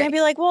mean. Yeah, you're going to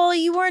be like, well,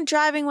 you weren't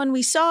driving when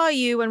we saw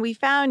you, when we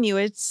found you.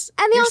 And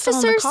the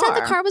officer said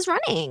the car was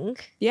running.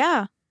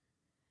 Yeah.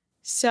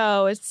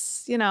 So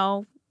it's,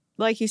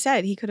 like you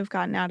said, he could have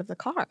gotten out of the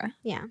car.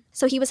 Yeah.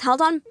 So he was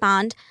held on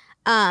bond.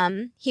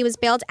 He was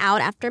bailed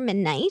out after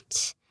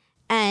midnight.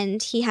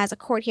 And he has a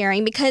court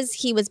hearing because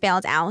he was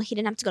bailed out. He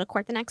didn't have to go to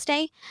court the next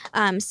day.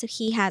 So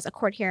he has a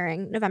court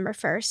hearing November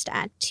 1st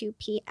at 2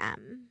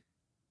 p.m.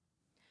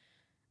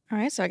 All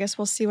right. So I guess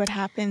we'll see what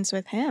happens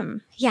with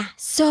him. Yeah.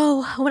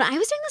 So when I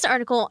was doing this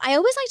article, I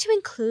always like to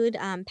include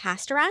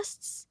past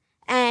arrests.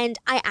 And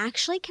I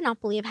actually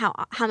cannot believe how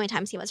many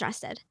times he was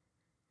arrested.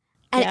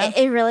 And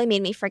it really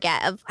made me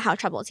forget of how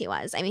troubled he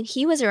was. I mean,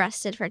 he was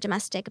arrested for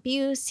domestic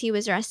abuse. He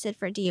was arrested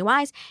for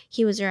DUIs.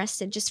 He was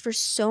arrested just for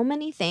so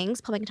many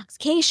things. Public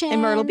intoxication.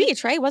 In Myrtle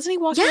Beach, right? Wasn't he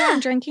walking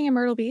around drinking in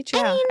Myrtle Beach?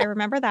 Yeah, I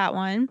remember that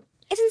one.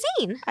 It's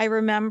insane. I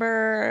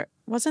remember,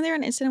 wasn't there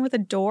an incident with a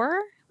door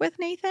with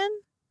Nathan?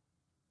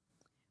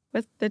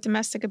 With the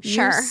domestic abuse?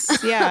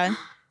 Sure. Yeah.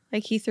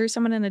 Like he threw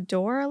someone in a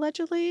door,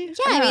 allegedly? Yeah,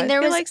 I mean, there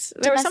was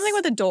something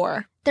with a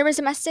door. There was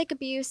domestic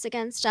abuse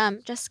against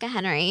Jessica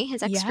Henry,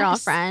 his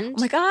ex-girlfriend. Yes.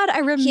 Oh my God, I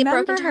remember. He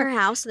broke into her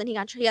house, and then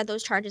he had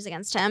those charges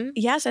against him.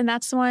 Yes, and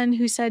that's the one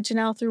who said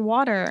Jenelle threw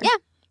water. Yeah.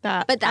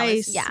 But that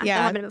that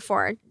happened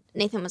before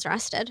Nathan was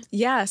arrested.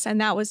 Yes, and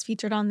that was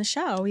featured on the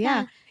show.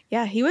 Yeah.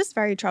 Yeah, he was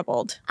very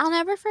troubled. I'll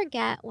never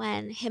forget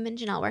when him and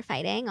Jenelle were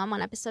fighting on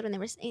one episode when they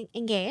were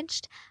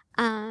engaged.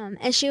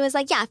 And she was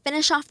like, yeah,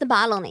 finish off the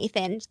bottle,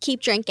 Nathan.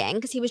 Keep drinking,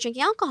 because he was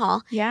drinking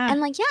alcohol. Yeah.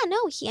 And like,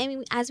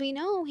 as we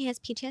know, he has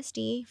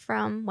PTSD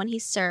from when he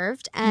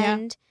served.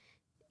 And,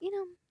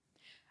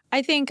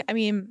 I think,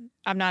 I'm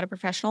not a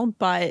professional,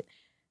 but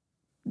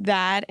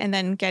that and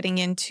then getting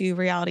into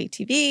reality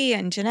TV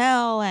and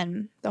Jenelle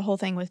and the whole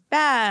thing with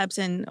Debz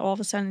and all of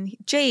a sudden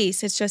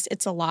Jace,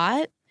 it's a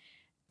lot.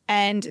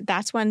 And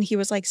that's when he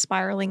was like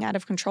spiraling out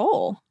of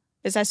control,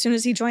 is as soon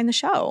as he joined the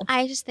show.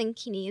 I just think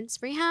he needs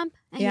rehab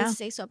and he needs to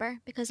stay sober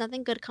because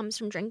nothing good comes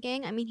from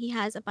drinking. I mean, he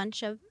has a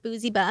bunch of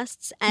boozy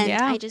busts and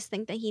I just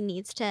think that he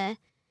needs to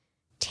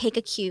take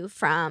a cue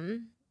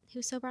from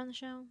who's sober on the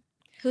show?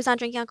 Who's not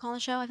drinking alcohol on the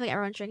show? I feel like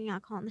everyone's drinking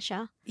alcohol on the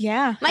show.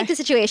 Yeah. Like the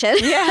situation.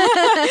 Yeah.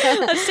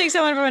 Let's take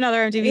someone from another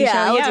MTV show.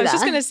 Yeah, I was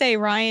just going to say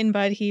Ryan,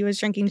 but he was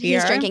drinking beer.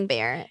 He's drinking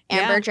beer.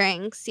 Amber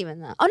drinks, even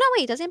though... Oh, no,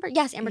 wait. Does Amber...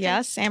 Yes, Amber drinks.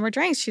 Yes, Amber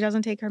drinks. She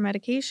doesn't take her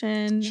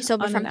medication. She's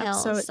sober from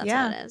pills. That's what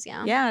it is,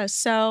 Yeah.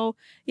 So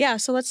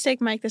let's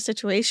take Mike the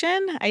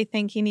situation. I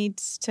think he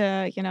needs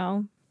to,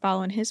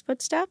 follow in his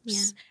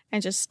footsteps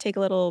and just take a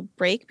little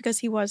break because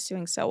he was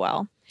doing so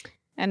well.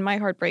 And my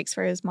heart breaks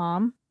for his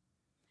mom.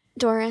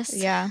 Doris.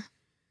 Yeah.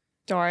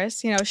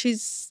 Doris,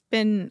 she's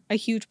been a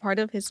huge part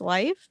of his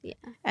life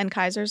and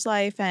Kaiser's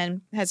life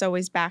and has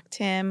always backed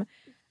him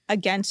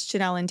against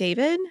Jenelle and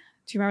David.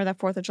 Do you remember that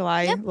 4th of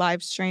July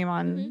live stream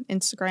on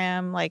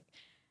Instagram? Like,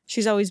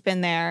 she's always been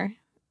there.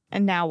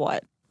 And now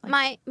what?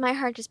 Like, my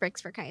heart just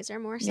breaks for Kaiser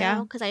more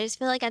so because I just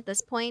feel like at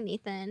this point,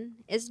 Nathan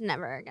is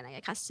never going to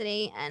get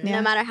custody. And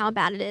no matter how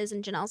bad it is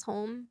in Janelle's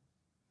home.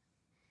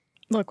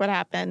 Look what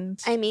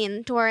happened. I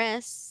mean,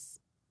 Doris,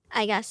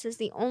 I guess, is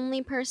the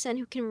only person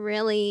who can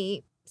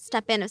really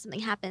step in if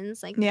something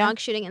happens, like the dog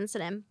shooting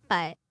incident.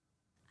 But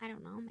I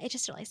don't know. It's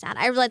just really sad.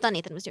 I really thought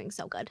Nathan was doing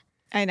so good.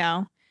 I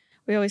know.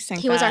 We always think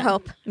he was our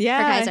hope for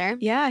Kaiser.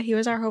 Yeah, he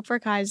was our hope for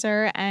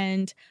Kaiser.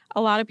 And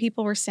a lot of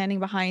people were standing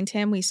behind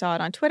him. We saw it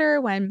on Twitter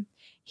when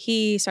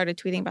he started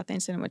tweeting about the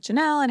incident with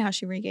Jenelle and how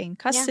she regained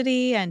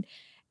custody. And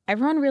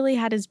everyone really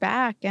had his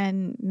back.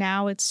 And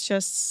now it's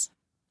just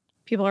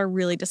people are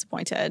really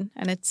disappointed.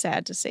 And it's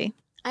sad to see.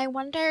 I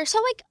wonder. So,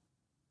 like,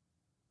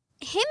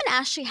 him and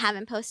Ashley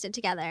haven't posted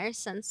together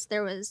since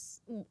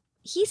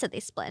he said they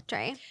split,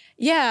 right?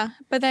 Yeah,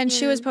 but then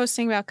she was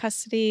posting about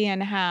custody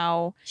and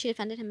how she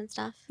defended him and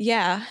stuff.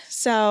 Yeah,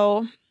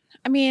 so,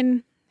 I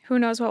mean, who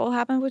knows what will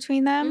happen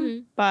between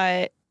them,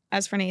 but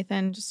as for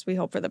Nathan, just we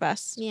hope for the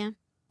best. Yeah.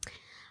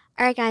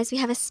 All right, guys, we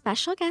have a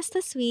special guest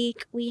this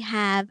week. We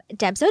have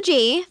Debz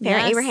OG,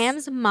 Farrah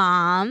Abraham's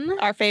mom.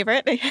 Our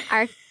favorite.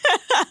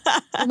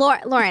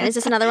 Lauren, is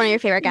this another one of your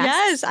favorite guests?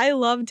 Yes, I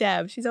love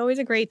Deb. She's always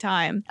a great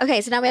time.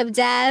 Okay, so now we have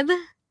Deb,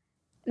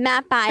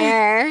 Matt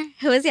Beyer.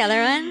 Who is the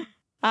other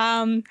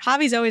one?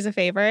 Javi's always a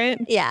favorite.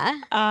 Yeah.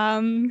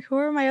 Who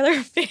are my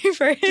other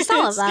favorites? Just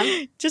all of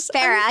them. Just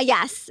Farrah,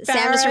 yes. Farrah,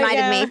 Sam just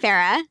reminded me.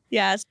 Farrah.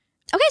 Yes.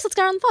 Okay, so let's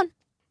get her on the phone.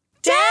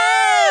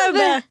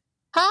 Deb!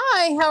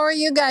 Hi, how are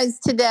you guys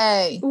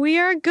today? We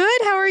are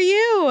good. How are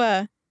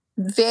you?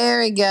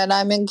 Very good.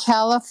 I'm in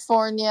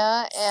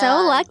California. And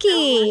so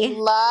lucky. I'm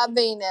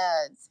loving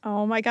it.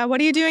 Oh my God.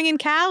 What are you doing in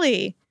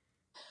Cali?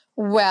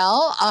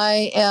 Well,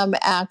 I am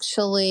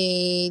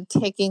actually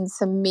taking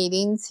some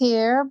meetings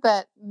here,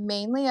 but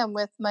mainly I'm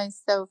with my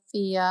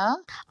Sophia.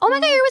 Oh my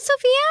God, you're with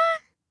Sophia?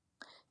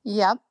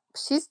 Yep.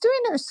 She's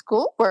doing her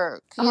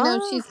schoolwork.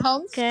 She's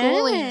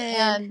homeschooling. Good.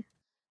 And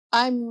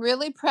I'm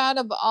really proud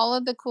of all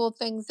of the cool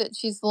things that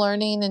she's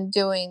learning and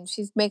doing.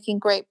 She's making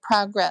great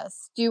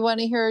progress. Do you want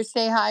to hear her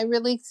say hi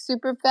really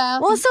super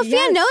fast? Well,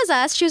 Sophia knows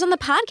us. She was on the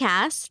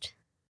podcast.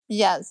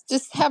 Yes.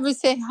 Just have her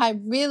say hi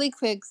really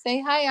quick.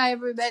 Say hi,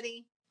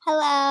 everybody.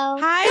 Hello.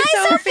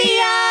 Hi,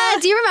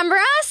 Sophia. Do you remember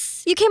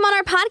us? You came on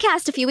our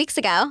podcast a few weeks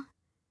ago.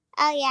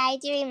 Oh, yeah, I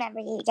do remember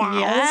you guys.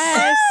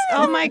 Yes.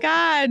 Oh, my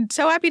God.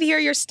 So happy to hear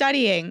you're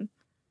studying.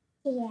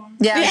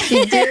 Yeah,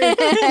 she's doing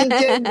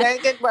very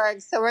good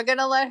work. So we're going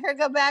to let her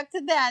go back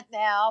to that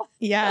now.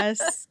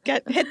 Yes.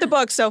 Hit the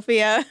book,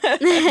 Sophia.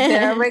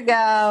 There we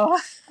go.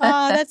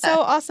 Oh, that's so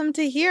awesome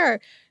to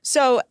hear.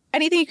 So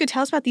anything you could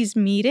tell us about these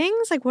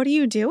meetings? Like, what are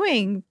you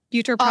doing?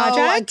 Future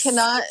projects?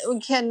 We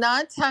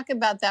cannot talk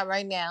about that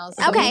right now.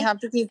 So we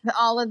have to keep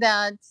all of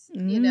that,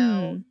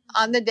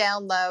 on the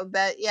down low.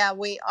 But yeah,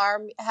 we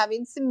are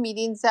having some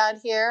meetings out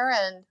here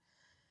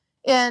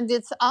and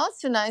it's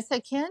also nice.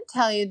 I can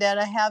tell you that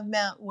I have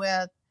met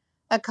with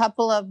a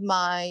couple of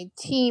my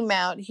team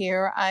out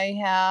here. I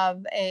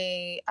have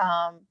a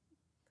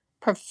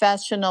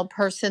professional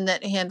person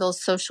that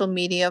handles social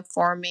media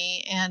for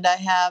me, and I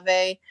have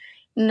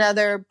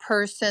another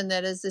person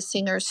that is a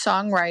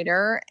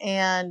singer-songwriter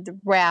and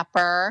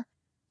rapper,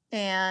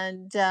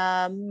 and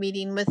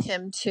meeting with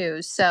him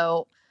too.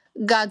 So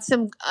got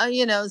some,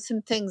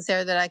 some things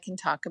there that I can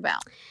talk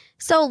about.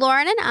 So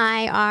Lauren and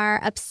I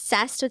are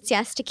obsessed with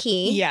Siesta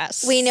Key.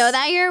 Yes. We know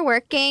that you're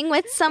working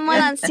with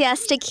someone on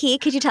Siesta Key.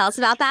 Could you tell us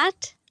about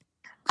that?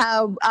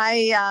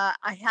 I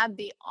had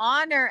the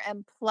honor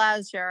and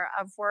pleasure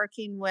of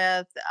working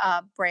with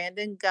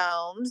Brandon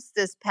Gomes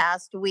this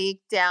past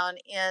week down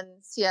in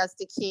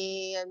Siesta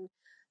Key in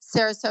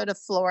Sarasota,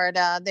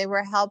 Florida. They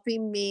were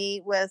helping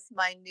me with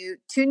my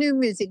two new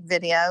music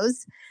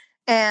videos.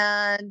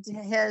 And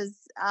his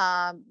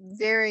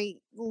very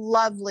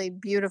lovely,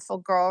 beautiful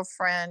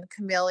girlfriend,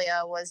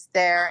 Camellia, was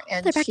there.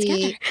 And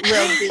she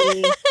will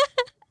be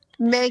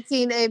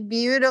making a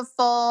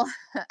beautiful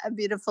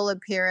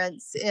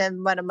appearance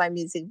in one of my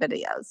music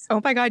videos.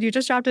 Oh my God, you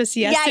just dropped a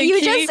siesta. Yeah,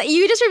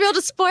 you just revealed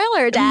a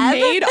spoiler, Deb.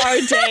 You made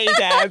our day,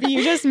 Deb.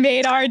 You just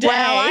made our day.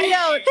 Well,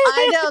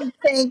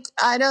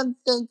 I don't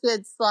think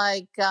it's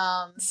like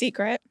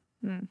secret.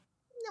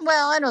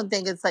 Well, I don't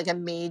think it's like a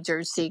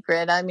major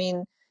secret. I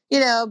mean,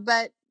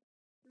 but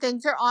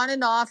things are on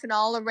and off and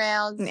all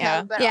around. So,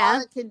 Yeah. But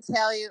all I can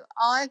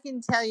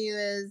tell you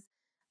is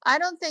I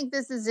don't think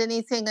this is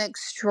anything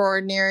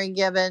extraordinary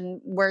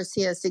given where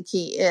Siesta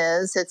Key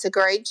is. It's a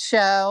great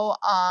show.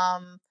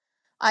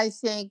 I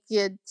think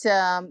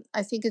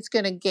it's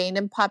going to gain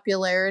in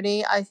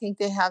popularity. I think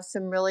they have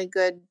some really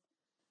good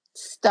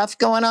stuff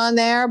going on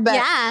there. But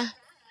yeah.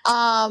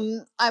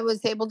 I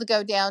was able to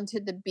go down to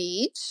the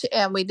beach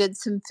and we did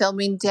some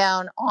filming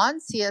down on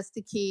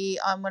Siesta Key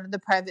on one of the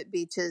private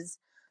beaches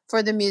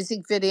for the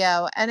music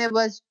video. And it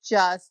was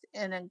just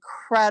an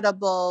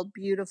incredible,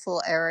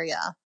 beautiful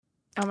area.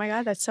 Oh my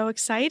God, that's so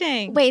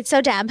exciting. Wait,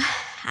 so Deb,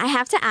 I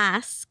have to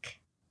ask.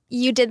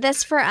 You did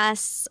this for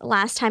us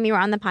last time you were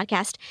on the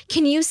podcast.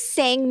 Can you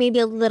sing maybe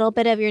a little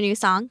bit of your new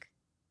song?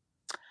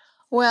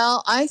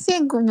 Well, I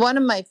think one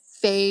of my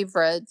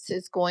favorites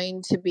is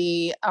going to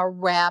be a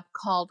rap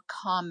called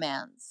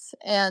Comments.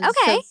 And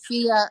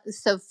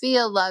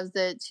Sophia loves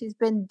it. She's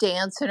been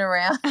dancing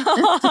around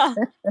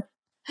to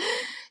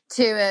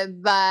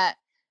it. But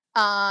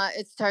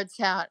it starts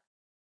out,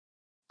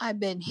 I've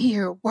been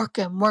here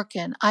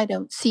working. I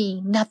don't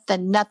see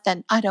nothing.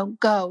 I don't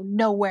go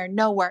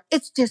nowhere.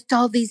 It's just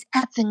all these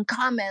apps and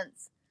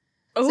comments.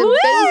 So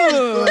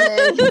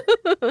basically,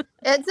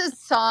 it's a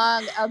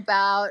song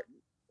about,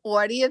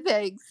 what do you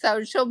think?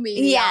 Social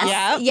media.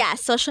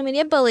 Yes. Social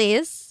media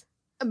bullies.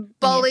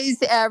 Bullies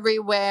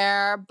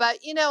everywhere. But,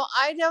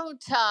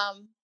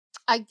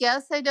 I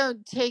guess I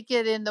don't take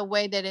it in the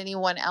way that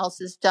anyone else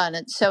has done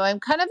it. So I'm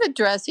kind of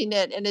addressing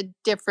it in a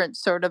different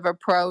sort of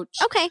approach.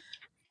 Okay.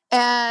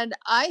 And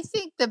I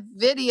think the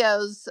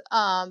videos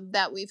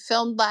that we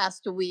filmed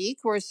last week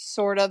were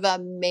sort of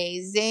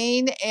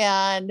amazing.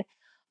 And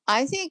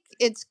I think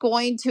it's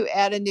going to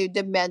add a new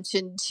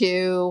dimension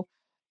to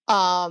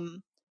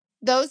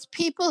those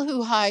people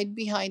who hide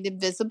behind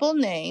invisible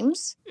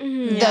names,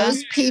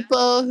 those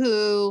people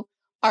who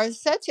are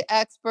such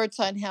experts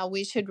on how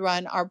we should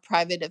run our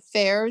private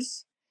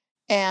affairs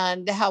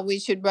and how we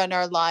should run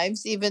our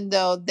lives, even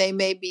though they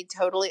may be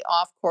totally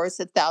off course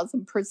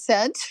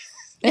 1,000%.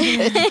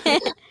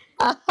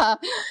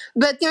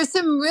 But there's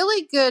some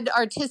really good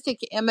artistic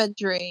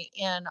imagery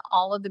in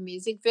all of the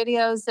music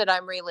videos that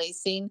I'm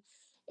releasing.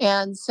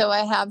 And so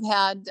I have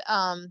had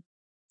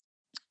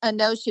a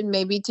notion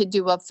maybe to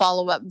do a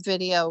follow-up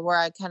video where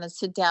I kind of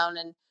sit down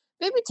and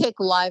maybe take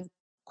live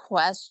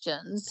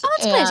questions. Oh,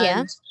 that's a good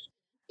idea.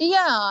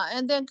 Yeah,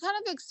 and then kind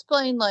of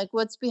explain like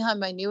what's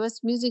behind my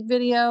newest music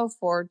video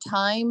for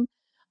Time.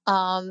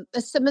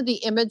 Some of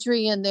the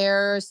imagery in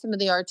there, some of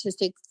the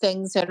artistic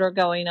things that are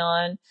going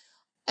on.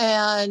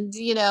 And,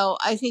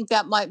 I think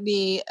that might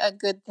be a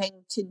good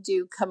thing to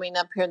do coming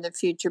up here in the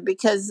future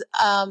because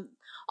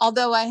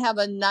although I have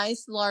a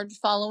nice large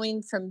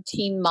following from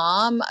Teen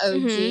Mom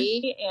OG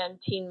and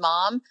Teen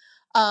Mom,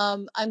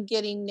 I'm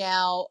getting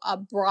now a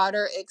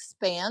broader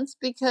expanse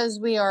because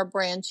we are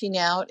branching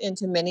out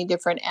into many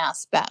different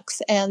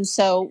aspects. And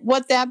so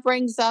what that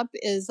brings up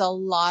is a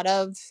lot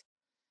of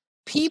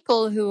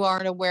people who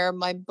aren't aware of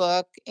my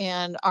book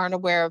and aren't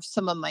aware of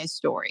some of my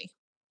story.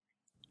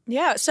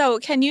 Yeah. So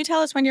can you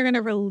tell us when you're going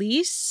to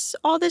release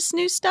all this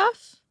new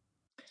stuff?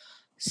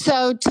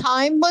 So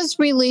Time was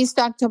released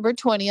October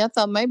 20th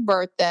on my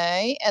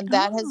birthday, and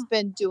that has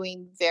been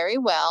doing very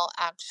well,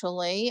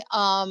 actually.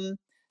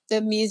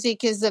 The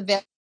music is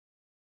available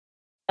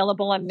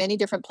on many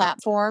different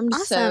platforms.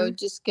 Awesome. So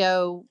just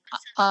go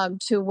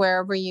to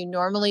wherever you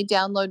normally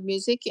download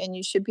music, and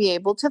you should be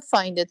able to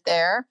find it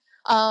there.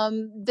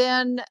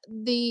 Then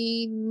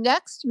the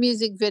next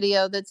music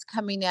video that's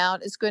coming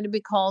out is going to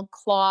be called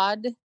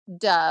Claude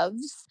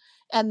Doves,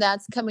 and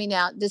that's coming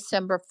out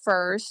December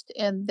 1st.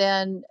 And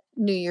then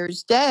New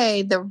Year's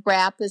Day, the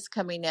rap is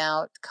coming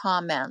out,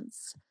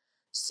 Comments.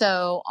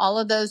 So all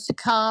of those to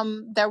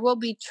come. There will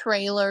be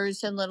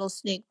trailers and little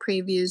sneak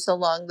previews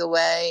along the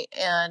way.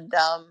 And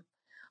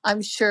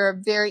I'm sure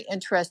very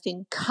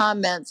interesting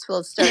comments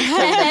will start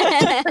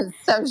showing up on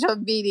social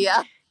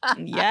media.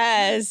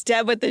 Yes,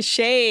 Deb with the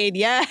shade.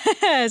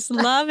 Yes,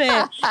 love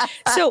it.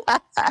 So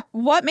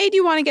what made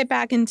you want to get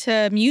back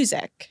into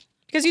music?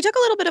 Because you took a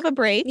little bit of a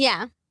break.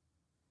 Yeah.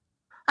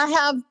 I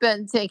have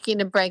been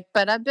taking a break,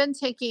 but I've been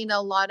taking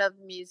a lot of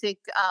music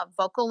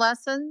vocal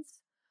lessons.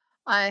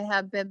 I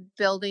have been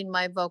building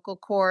my vocal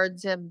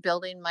cords and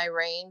building my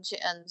range.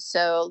 And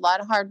so a lot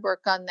of hard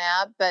work on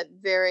that, but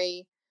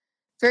very,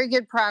 very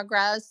good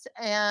progress.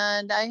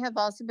 And I have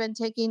also been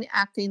taking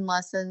acting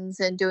lessons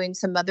and doing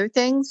some other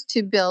things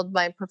to build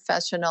my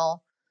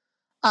professional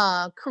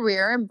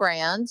career and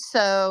brand.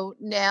 So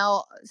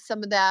now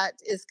some of that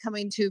is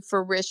coming to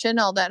fruition,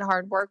 all that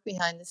hard work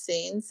behind the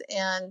scenes.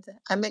 And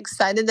I'm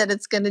excited that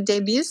it's going to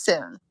debut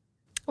soon.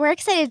 We're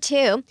excited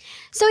too.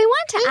 So we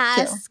wanted to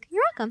ask,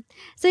 you're welcome.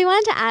 So we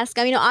wanted to ask,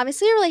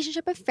 obviously your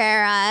relationship with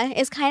Farrah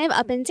is kind of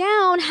up and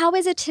down. How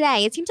is it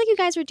today? It seems like you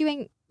guys are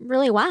doing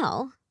really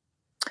well.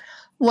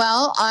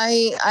 Well,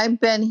 I've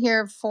been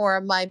here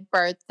for my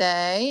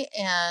birthday,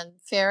 and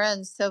Farrah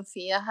and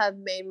Sophia have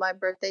made my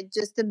birthday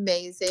just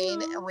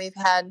amazing, and we've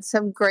had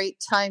some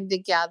great time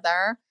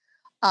together.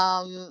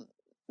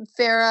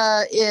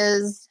 Farrah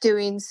is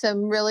doing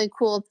some really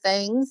cool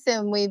things,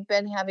 and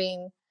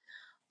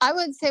I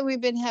would say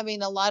we've been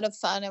having a lot of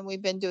fun, and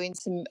we've been doing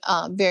some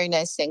very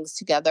nice things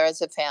together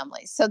as a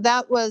family. So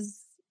that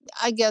was,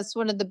 I guess,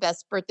 one of the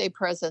best birthday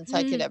presents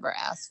I could ever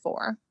ask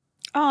for.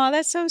 Oh,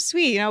 that's so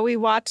sweet. We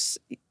watched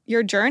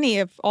your journey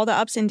of all the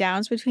ups and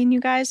downs between you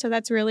guys. So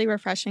that's really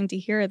refreshing to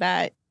hear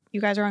that you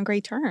guys are on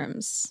great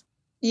terms.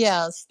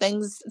 Yes,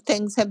 things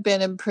have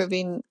been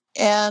improving.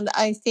 And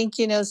I think,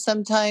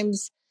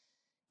 sometimes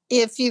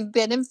if you've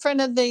been in front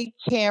of the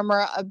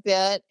camera a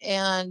bit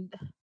and,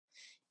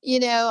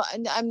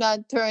 I'm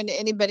not throwing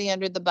anybody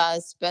under the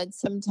bus, but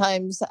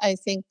sometimes I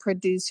think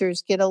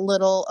producers get a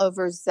little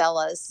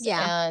overzealous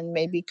and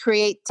maybe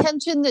create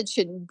tension that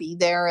shouldn't be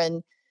there.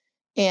 And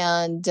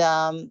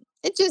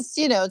it just,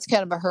 it's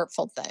kind of a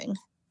hurtful thing.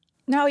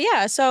 No,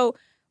 yeah. So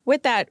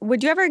with that,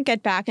 would you ever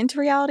get back into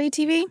reality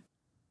TV?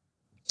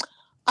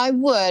 I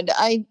would.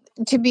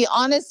 To be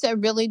honest, I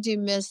really do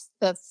miss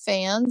the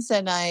fans,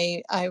 and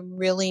I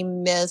really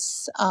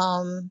miss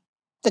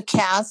the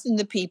cast and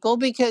the people,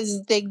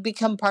 because they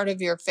become part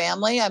of your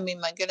family. I mean,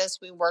 my goodness,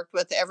 we worked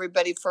with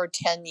everybody for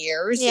 10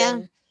 years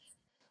and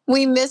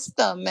we miss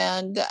them.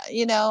 And,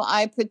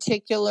 I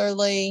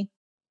particularly,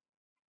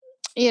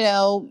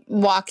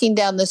 walking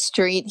down the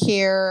street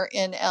here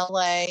in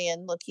LA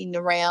and looking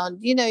around,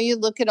 you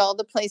look at all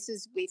the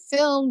places we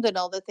filmed and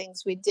all the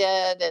things we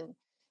did, and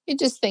you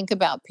just think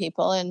about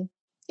people and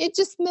you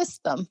just miss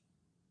them.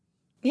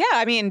 Yeah,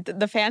 I mean,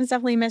 the fans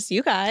definitely miss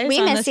you guys.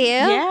 We miss you.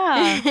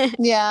 Yeah.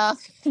 Yeah,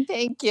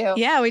 thank you.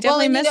 Yeah, we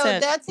definitely miss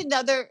it. That's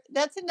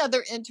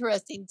another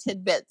interesting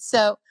tidbit.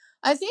 So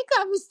I think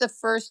I was the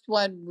first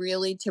one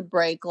really to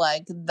break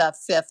like the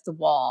fifth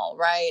wall,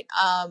 right?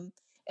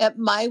 At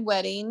my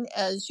wedding,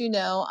 as you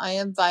know, I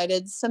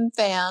invited some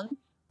fans.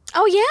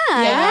 Oh,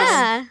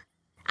 yeah.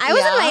 I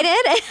was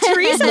invited.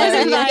 Teresa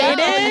was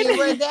invited. You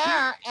were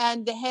there.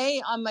 And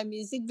hey, on my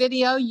music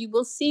video, you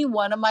will see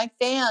one of my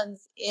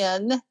fans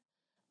in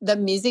the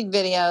music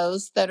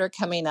videos that are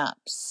coming up.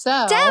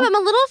 So, Deb, I'm a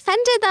little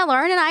offended that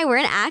Lauren and I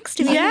weren't asked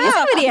to be in the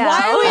music video.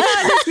 Why are we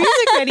not in this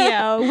music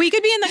video? We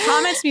could be in the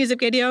comments music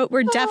video.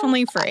 We're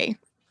definitely free.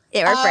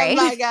 Yeah, we're free.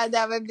 Oh my God,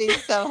 that would be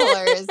so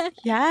hilarious.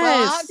 Yes.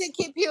 Well, I'll have to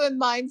keep you in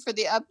mind for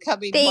the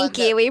upcoming one. Thank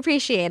you. We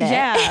appreciate it.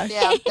 Yeah.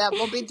 Yeah, that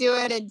we'll be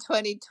doing in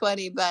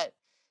 2020. But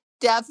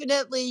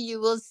definitely you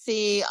will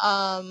see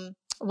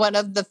one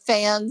of the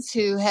fans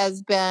who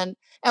has been.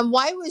 And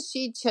why was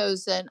she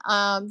chosen?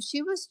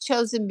 She was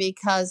chosen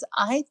because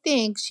I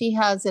think she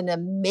has an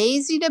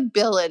amazing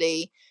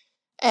ability.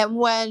 And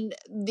when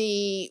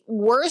the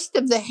worst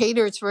of the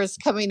haters was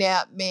coming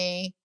at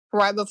me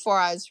right before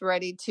I was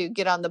ready to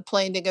get on the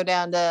plane to go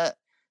down to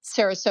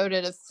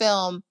Sarasota to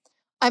film,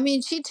 I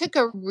mean, she took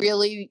a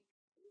really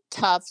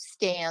tough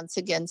stance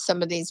against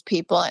some of these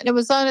people. And it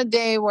was on a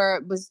day where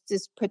it was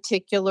just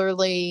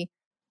particularly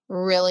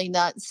really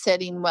not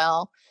sitting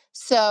well.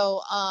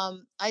 So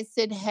I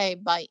said, hey,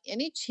 by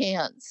any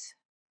chance,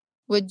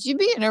 would you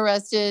be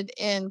interested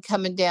in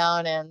coming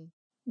down and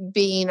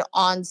being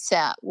on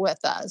set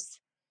with us?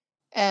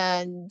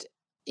 And,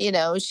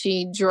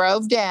 she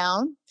drove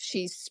down,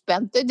 she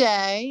spent the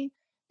day.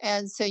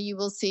 And so you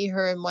will see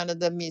her in one of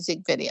the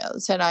music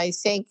videos. And I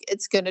think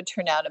it's going to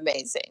turn out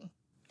amazing.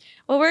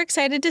 Well, we're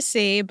excited to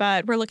see,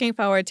 but we're looking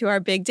forward to our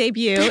big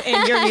debut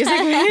in your music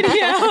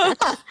video.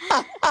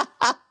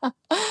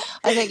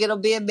 I think it'll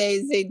be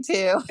amazing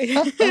too.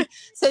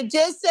 So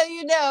just so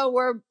you know,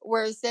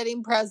 we're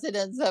setting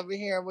precedents over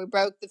here. We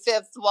broke the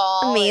fifth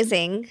wall.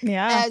 Amazing.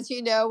 Yeah. As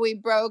you know, we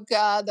broke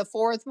the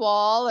fourth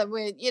wall, and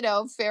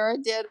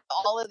Farrah did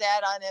all of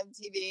that on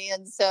MTV.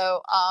 And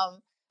so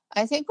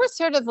I think we're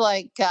sort of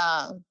like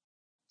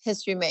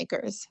history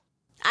makers.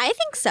 I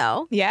think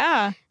so.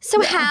 Yeah. So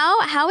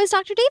how is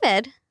Dr.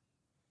 David?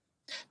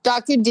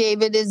 Dr.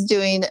 David is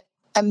doing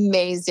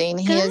amazing.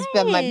 He has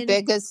been my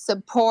biggest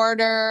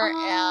supporter.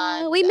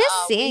 And we miss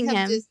seeing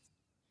him.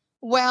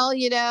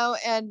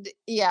 And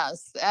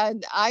yes,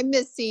 and I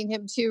miss seeing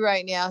him too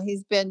right now.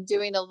 He's been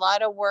doing a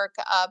lot of work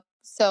up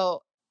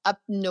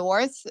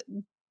north,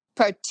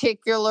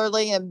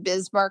 particularly in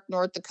Bismarck,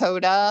 North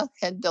Dakota,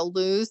 and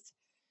Duluth.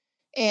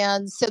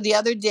 And so the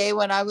other day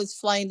when I was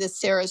flying to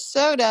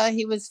Sarasota,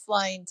 he was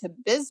flying to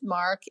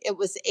Bismarck. It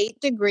was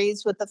 8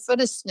 degrees with a foot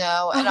of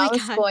snow. And I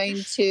was going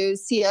to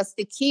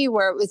Siesta Key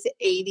where it was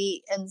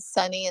 80 and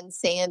sunny and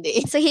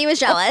sandy. So he was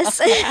jealous.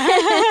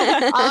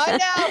 Oh,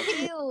 no.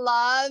 He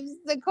loves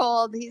the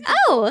cold. He's a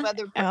cold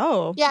weather person.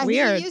 Oh, yeah,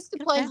 weird. He used to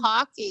play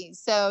hockey.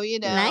 So,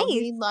 nice.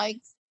 he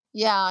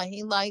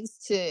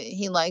likes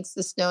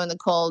the snow and the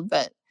cold.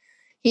 But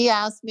he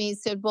asked me, he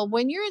said, well,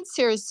 when you're in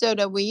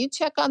Sarasota, will you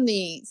check on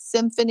the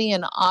symphony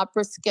and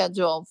opera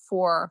schedule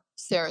for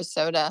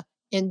Sarasota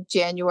in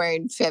January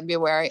and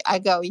February? I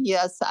go,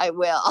 yes, I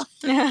will.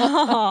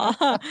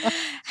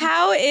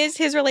 How is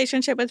his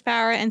relationship with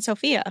Farrah and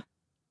Sophia?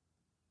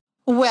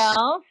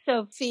 Well,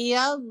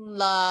 Sophia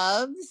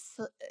loves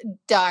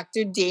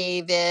Dr.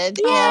 David.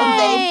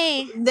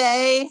 Yay! And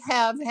they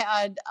have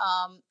had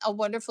a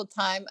wonderful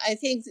time. I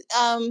think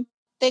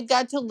they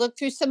got to look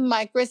through some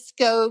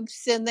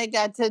microscopes, and they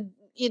got to,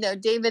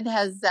 David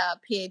has a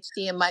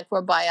PhD in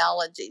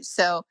microbiology.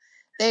 So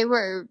they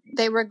were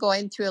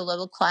going through a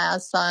little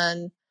class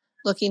on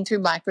looking through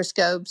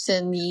microscopes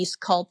and yeast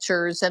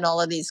cultures and all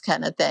of these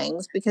kind of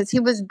things, because he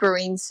was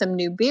brewing some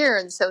new beer.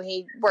 And so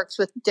he works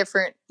with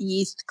different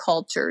yeast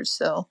cultures.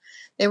 So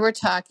they were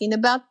talking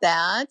about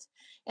that.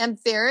 And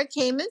Farrah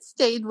came and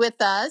stayed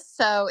with us.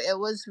 So it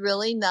was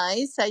really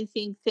nice. I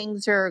think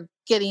things are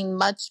getting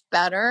much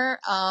better.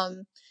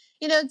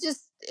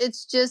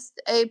 It's just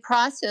a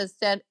process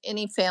that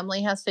any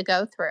family has to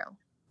go through.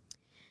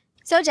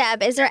 So,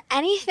 Deb, is there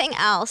anything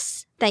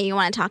else that you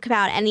want to talk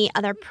about? Any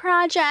other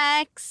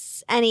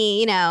projects?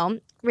 Any,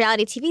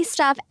 reality TV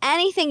stuff?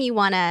 Anything you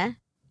want to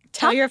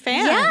tell your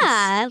fans?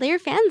 Yeah, let your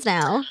fans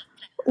know.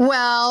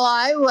 Well,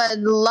 I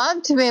would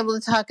love to be able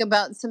to talk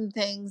about some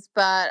things,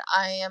 but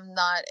I am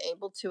not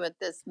able to at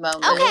this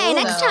moment. Okay,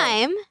 next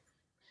time.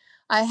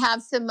 I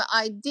have some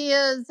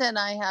ideas, and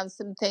I have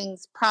some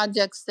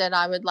projects that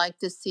I would like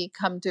to see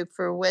come to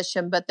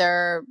fruition, but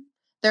they're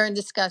in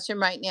discussion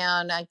right now,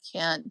 and I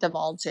can't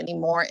divulge any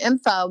more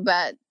info.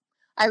 But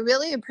I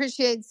really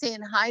appreciate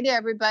saying hi to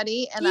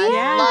everybody, and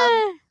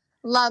I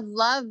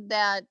love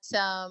that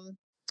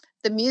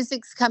the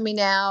music's coming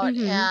out,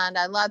 and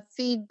I love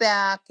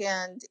feedback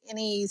and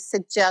any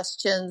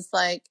suggestions.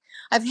 Like,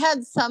 I've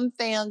had some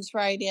fans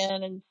write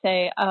in and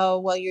say, oh,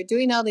 well, you're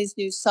doing all these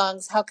new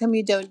songs. How come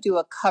you don't do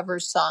a cover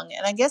song?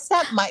 And I guess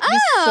that might be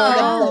sort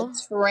of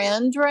the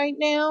trend right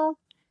now.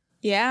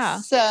 Yeah.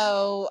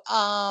 So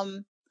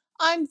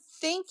I'm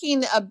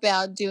thinking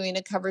about doing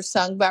a cover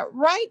song, but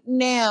right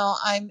now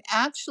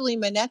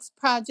my next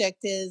project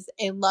is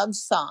a love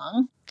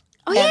song.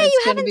 Oh, yeah,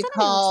 you going haven't to be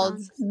called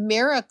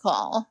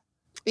Miracle.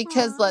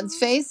 Because let's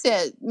face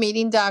it,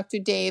 meeting Dr.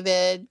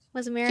 David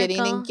was a miracle.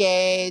 Getting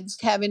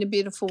engaged, having a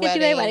beautiful wedding.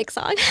 Could be my wedding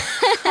song.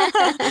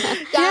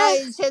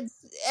 Guys,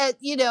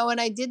 and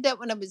I did that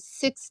when I was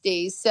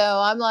 60. So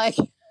I'm like,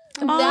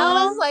 that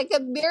was like a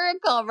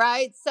miracle,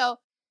 right? So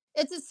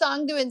it's a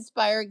song to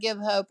inspire, give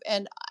hope,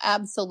 and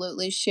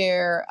absolutely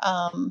share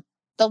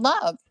the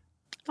love.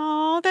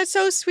 Oh, that's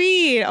so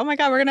sweet. Oh my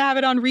God, we're going to have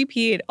it on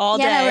repeat all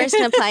day. Yeah, we're just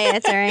going to play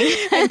it during.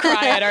 And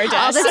cry at our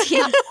desk.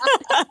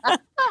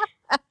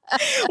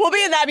 We'll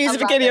be in that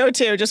music video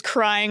too, just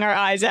crying our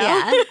eyes out.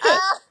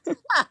 Yeah.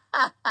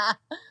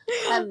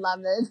 I love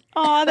it.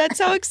 Oh, that's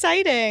so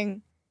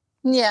exciting.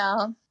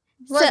 Yeah.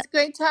 Well, it's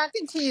great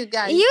talking to you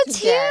guys. You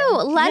today. too.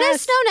 Let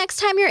us know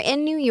next time you're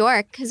in New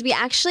York, because we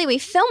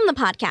film the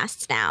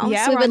podcasts now.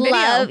 Yeah, so we would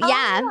love,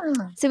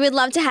 video. So we'd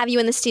love to have you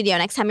in the studio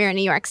next time you're in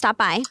New York. Stop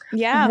by.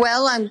 Yeah.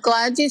 Well, I'm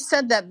glad you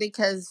said that,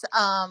 because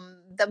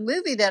the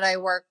movie that I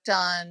worked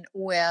on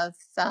with,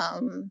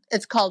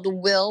 it's called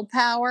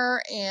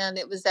Willpower, and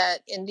it was that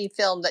indie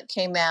film that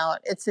came out.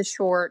 It's a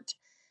short.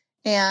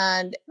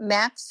 And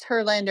Max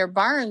Herlander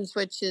Barnes,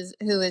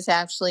 who is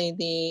actually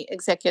the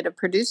executive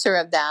producer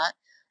of that,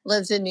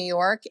 lives in New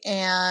York,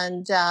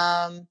 and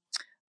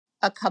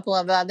a couple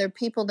of other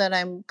people that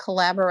I'm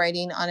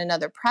collaborating on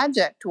another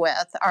project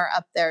with are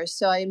up there.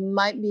 So I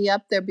might be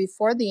up there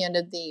before the end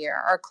of the year,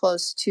 or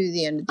close to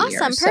the end of the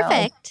year. Awesome.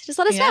 Perfect. Just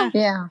let us know.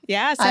 Yeah.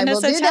 Yeah. Send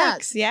us a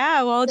text.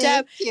 Yeah. Well,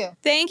 Deb,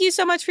 thank you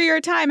so much for your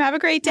time. Have a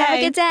great day. Have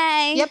a good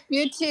day. Yep.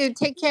 You too.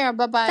 Take care.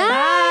 Bye-bye.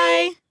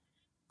 Bye.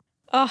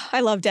 Oh,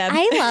 I love Deb.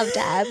 I love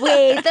Deb.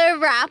 Wait, the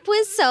rap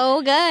was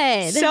so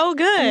good. So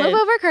good. Move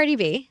over Cardi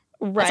B.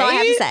 Right? That's all I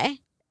have to say.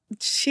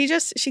 She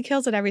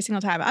kills it every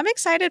single time. I'm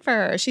excited for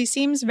her. She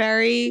seems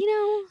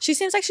she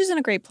seems like she's in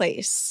a great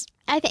place.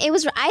 I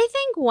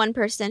think one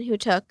person who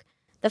took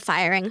the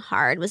firing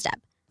hard was Deb.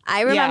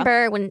 I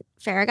remember when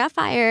Farrah got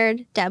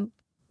fired, Deb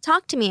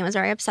talked to me and was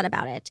very upset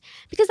about it,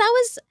 because that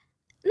was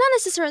not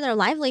necessarily their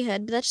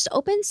livelihood, but that just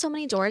opened so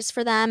many doors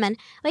for them. And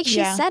like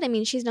she said, I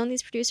mean, she's known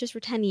these producers for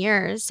 10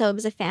 years, so it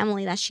was a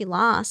family that she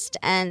lost.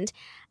 And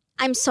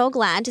I'm so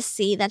glad to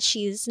see that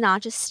she's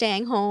not just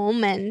staying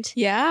home and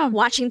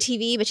watching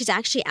TV, but she's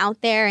actually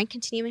out there and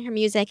continuing her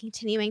music,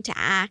 continuing to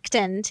act,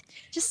 and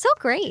just so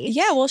great.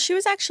 Yeah, well, she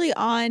was actually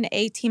on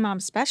a Teen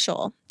Mom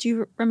special. Do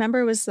you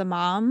remember? It was the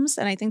moms,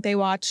 and I think they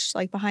watched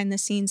like behind the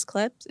scenes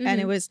clips, and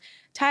it was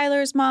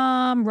Tyler's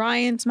mom,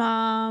 Ryan's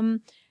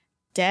mom,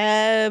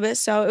 Deb.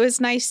 So it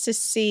was nice to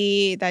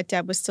see that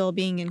Deb was still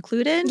being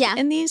included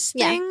in these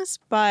things,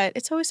 but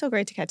it's always so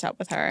great to catch up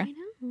with her. I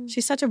know.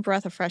 She's such a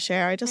breath of fresh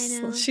air.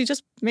 She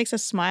just makes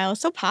us smile.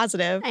 So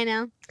positive. I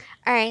know.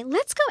 All right,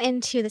 let's go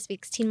into this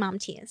week's Teen Mom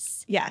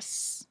Tease.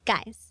 Yes.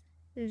 Guys,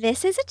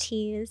 This is a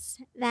tease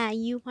that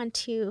you want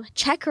to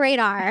check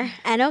radar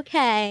and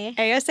okay.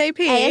 ASAP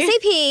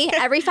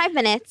every 5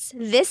 minutes. I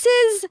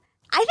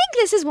think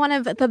this is one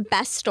of the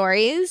best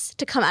stories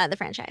to come out of the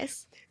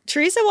franchise.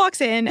 Teresa walks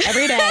in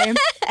every day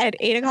at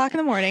 8 o'clock in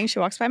the morning. She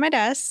walks by my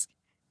desk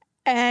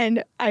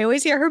and I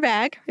always hear her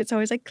bag. It's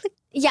always like click.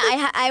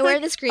 Yeah, I wear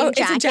this green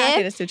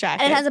jacket. It's a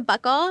jacket. And it has a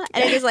buckle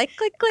and it is like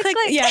click, click, click.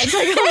 Yeah, it's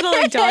like a little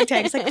like dog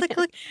tag. It's like click,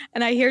 click.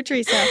 And I hear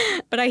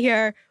Teresa, but I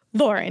hear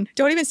Lauren.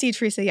 Don't even see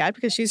Teresa yet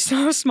because she's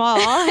so small.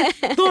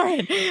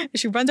 Lauren.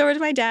 She runs over to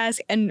my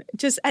desk and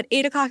just at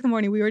 8 o'clock in the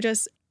morning, we were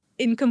just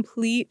in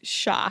complete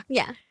shock.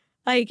 Yeah.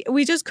 Like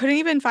we just couldn't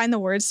even find the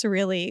words to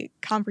really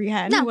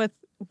comprehend with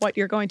what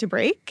you're going to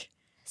break.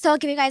 So I'll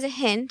give you guys a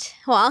hint.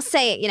 Well, I'll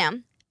say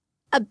it,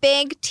 a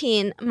big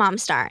teen mom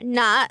star,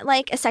 not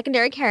like a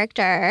secondary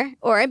character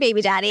or a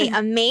baby daddy.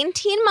 A main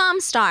teen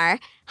mom star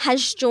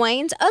has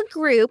joined a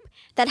group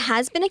that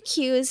has been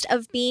accused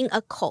of being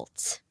a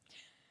cult.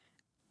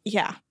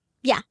 Yeah.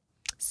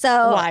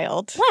 So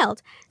wild.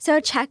 So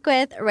check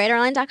with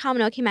RadarOnline.com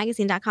and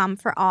OKMagazine.com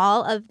for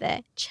all of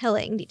the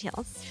chilling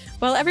details.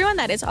 Well, everyone,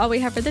 that is all we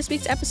have for this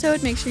week's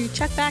episode. Make sure you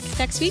check back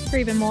next week for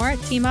even more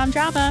Teen Mom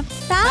drama.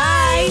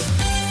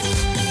 Bye.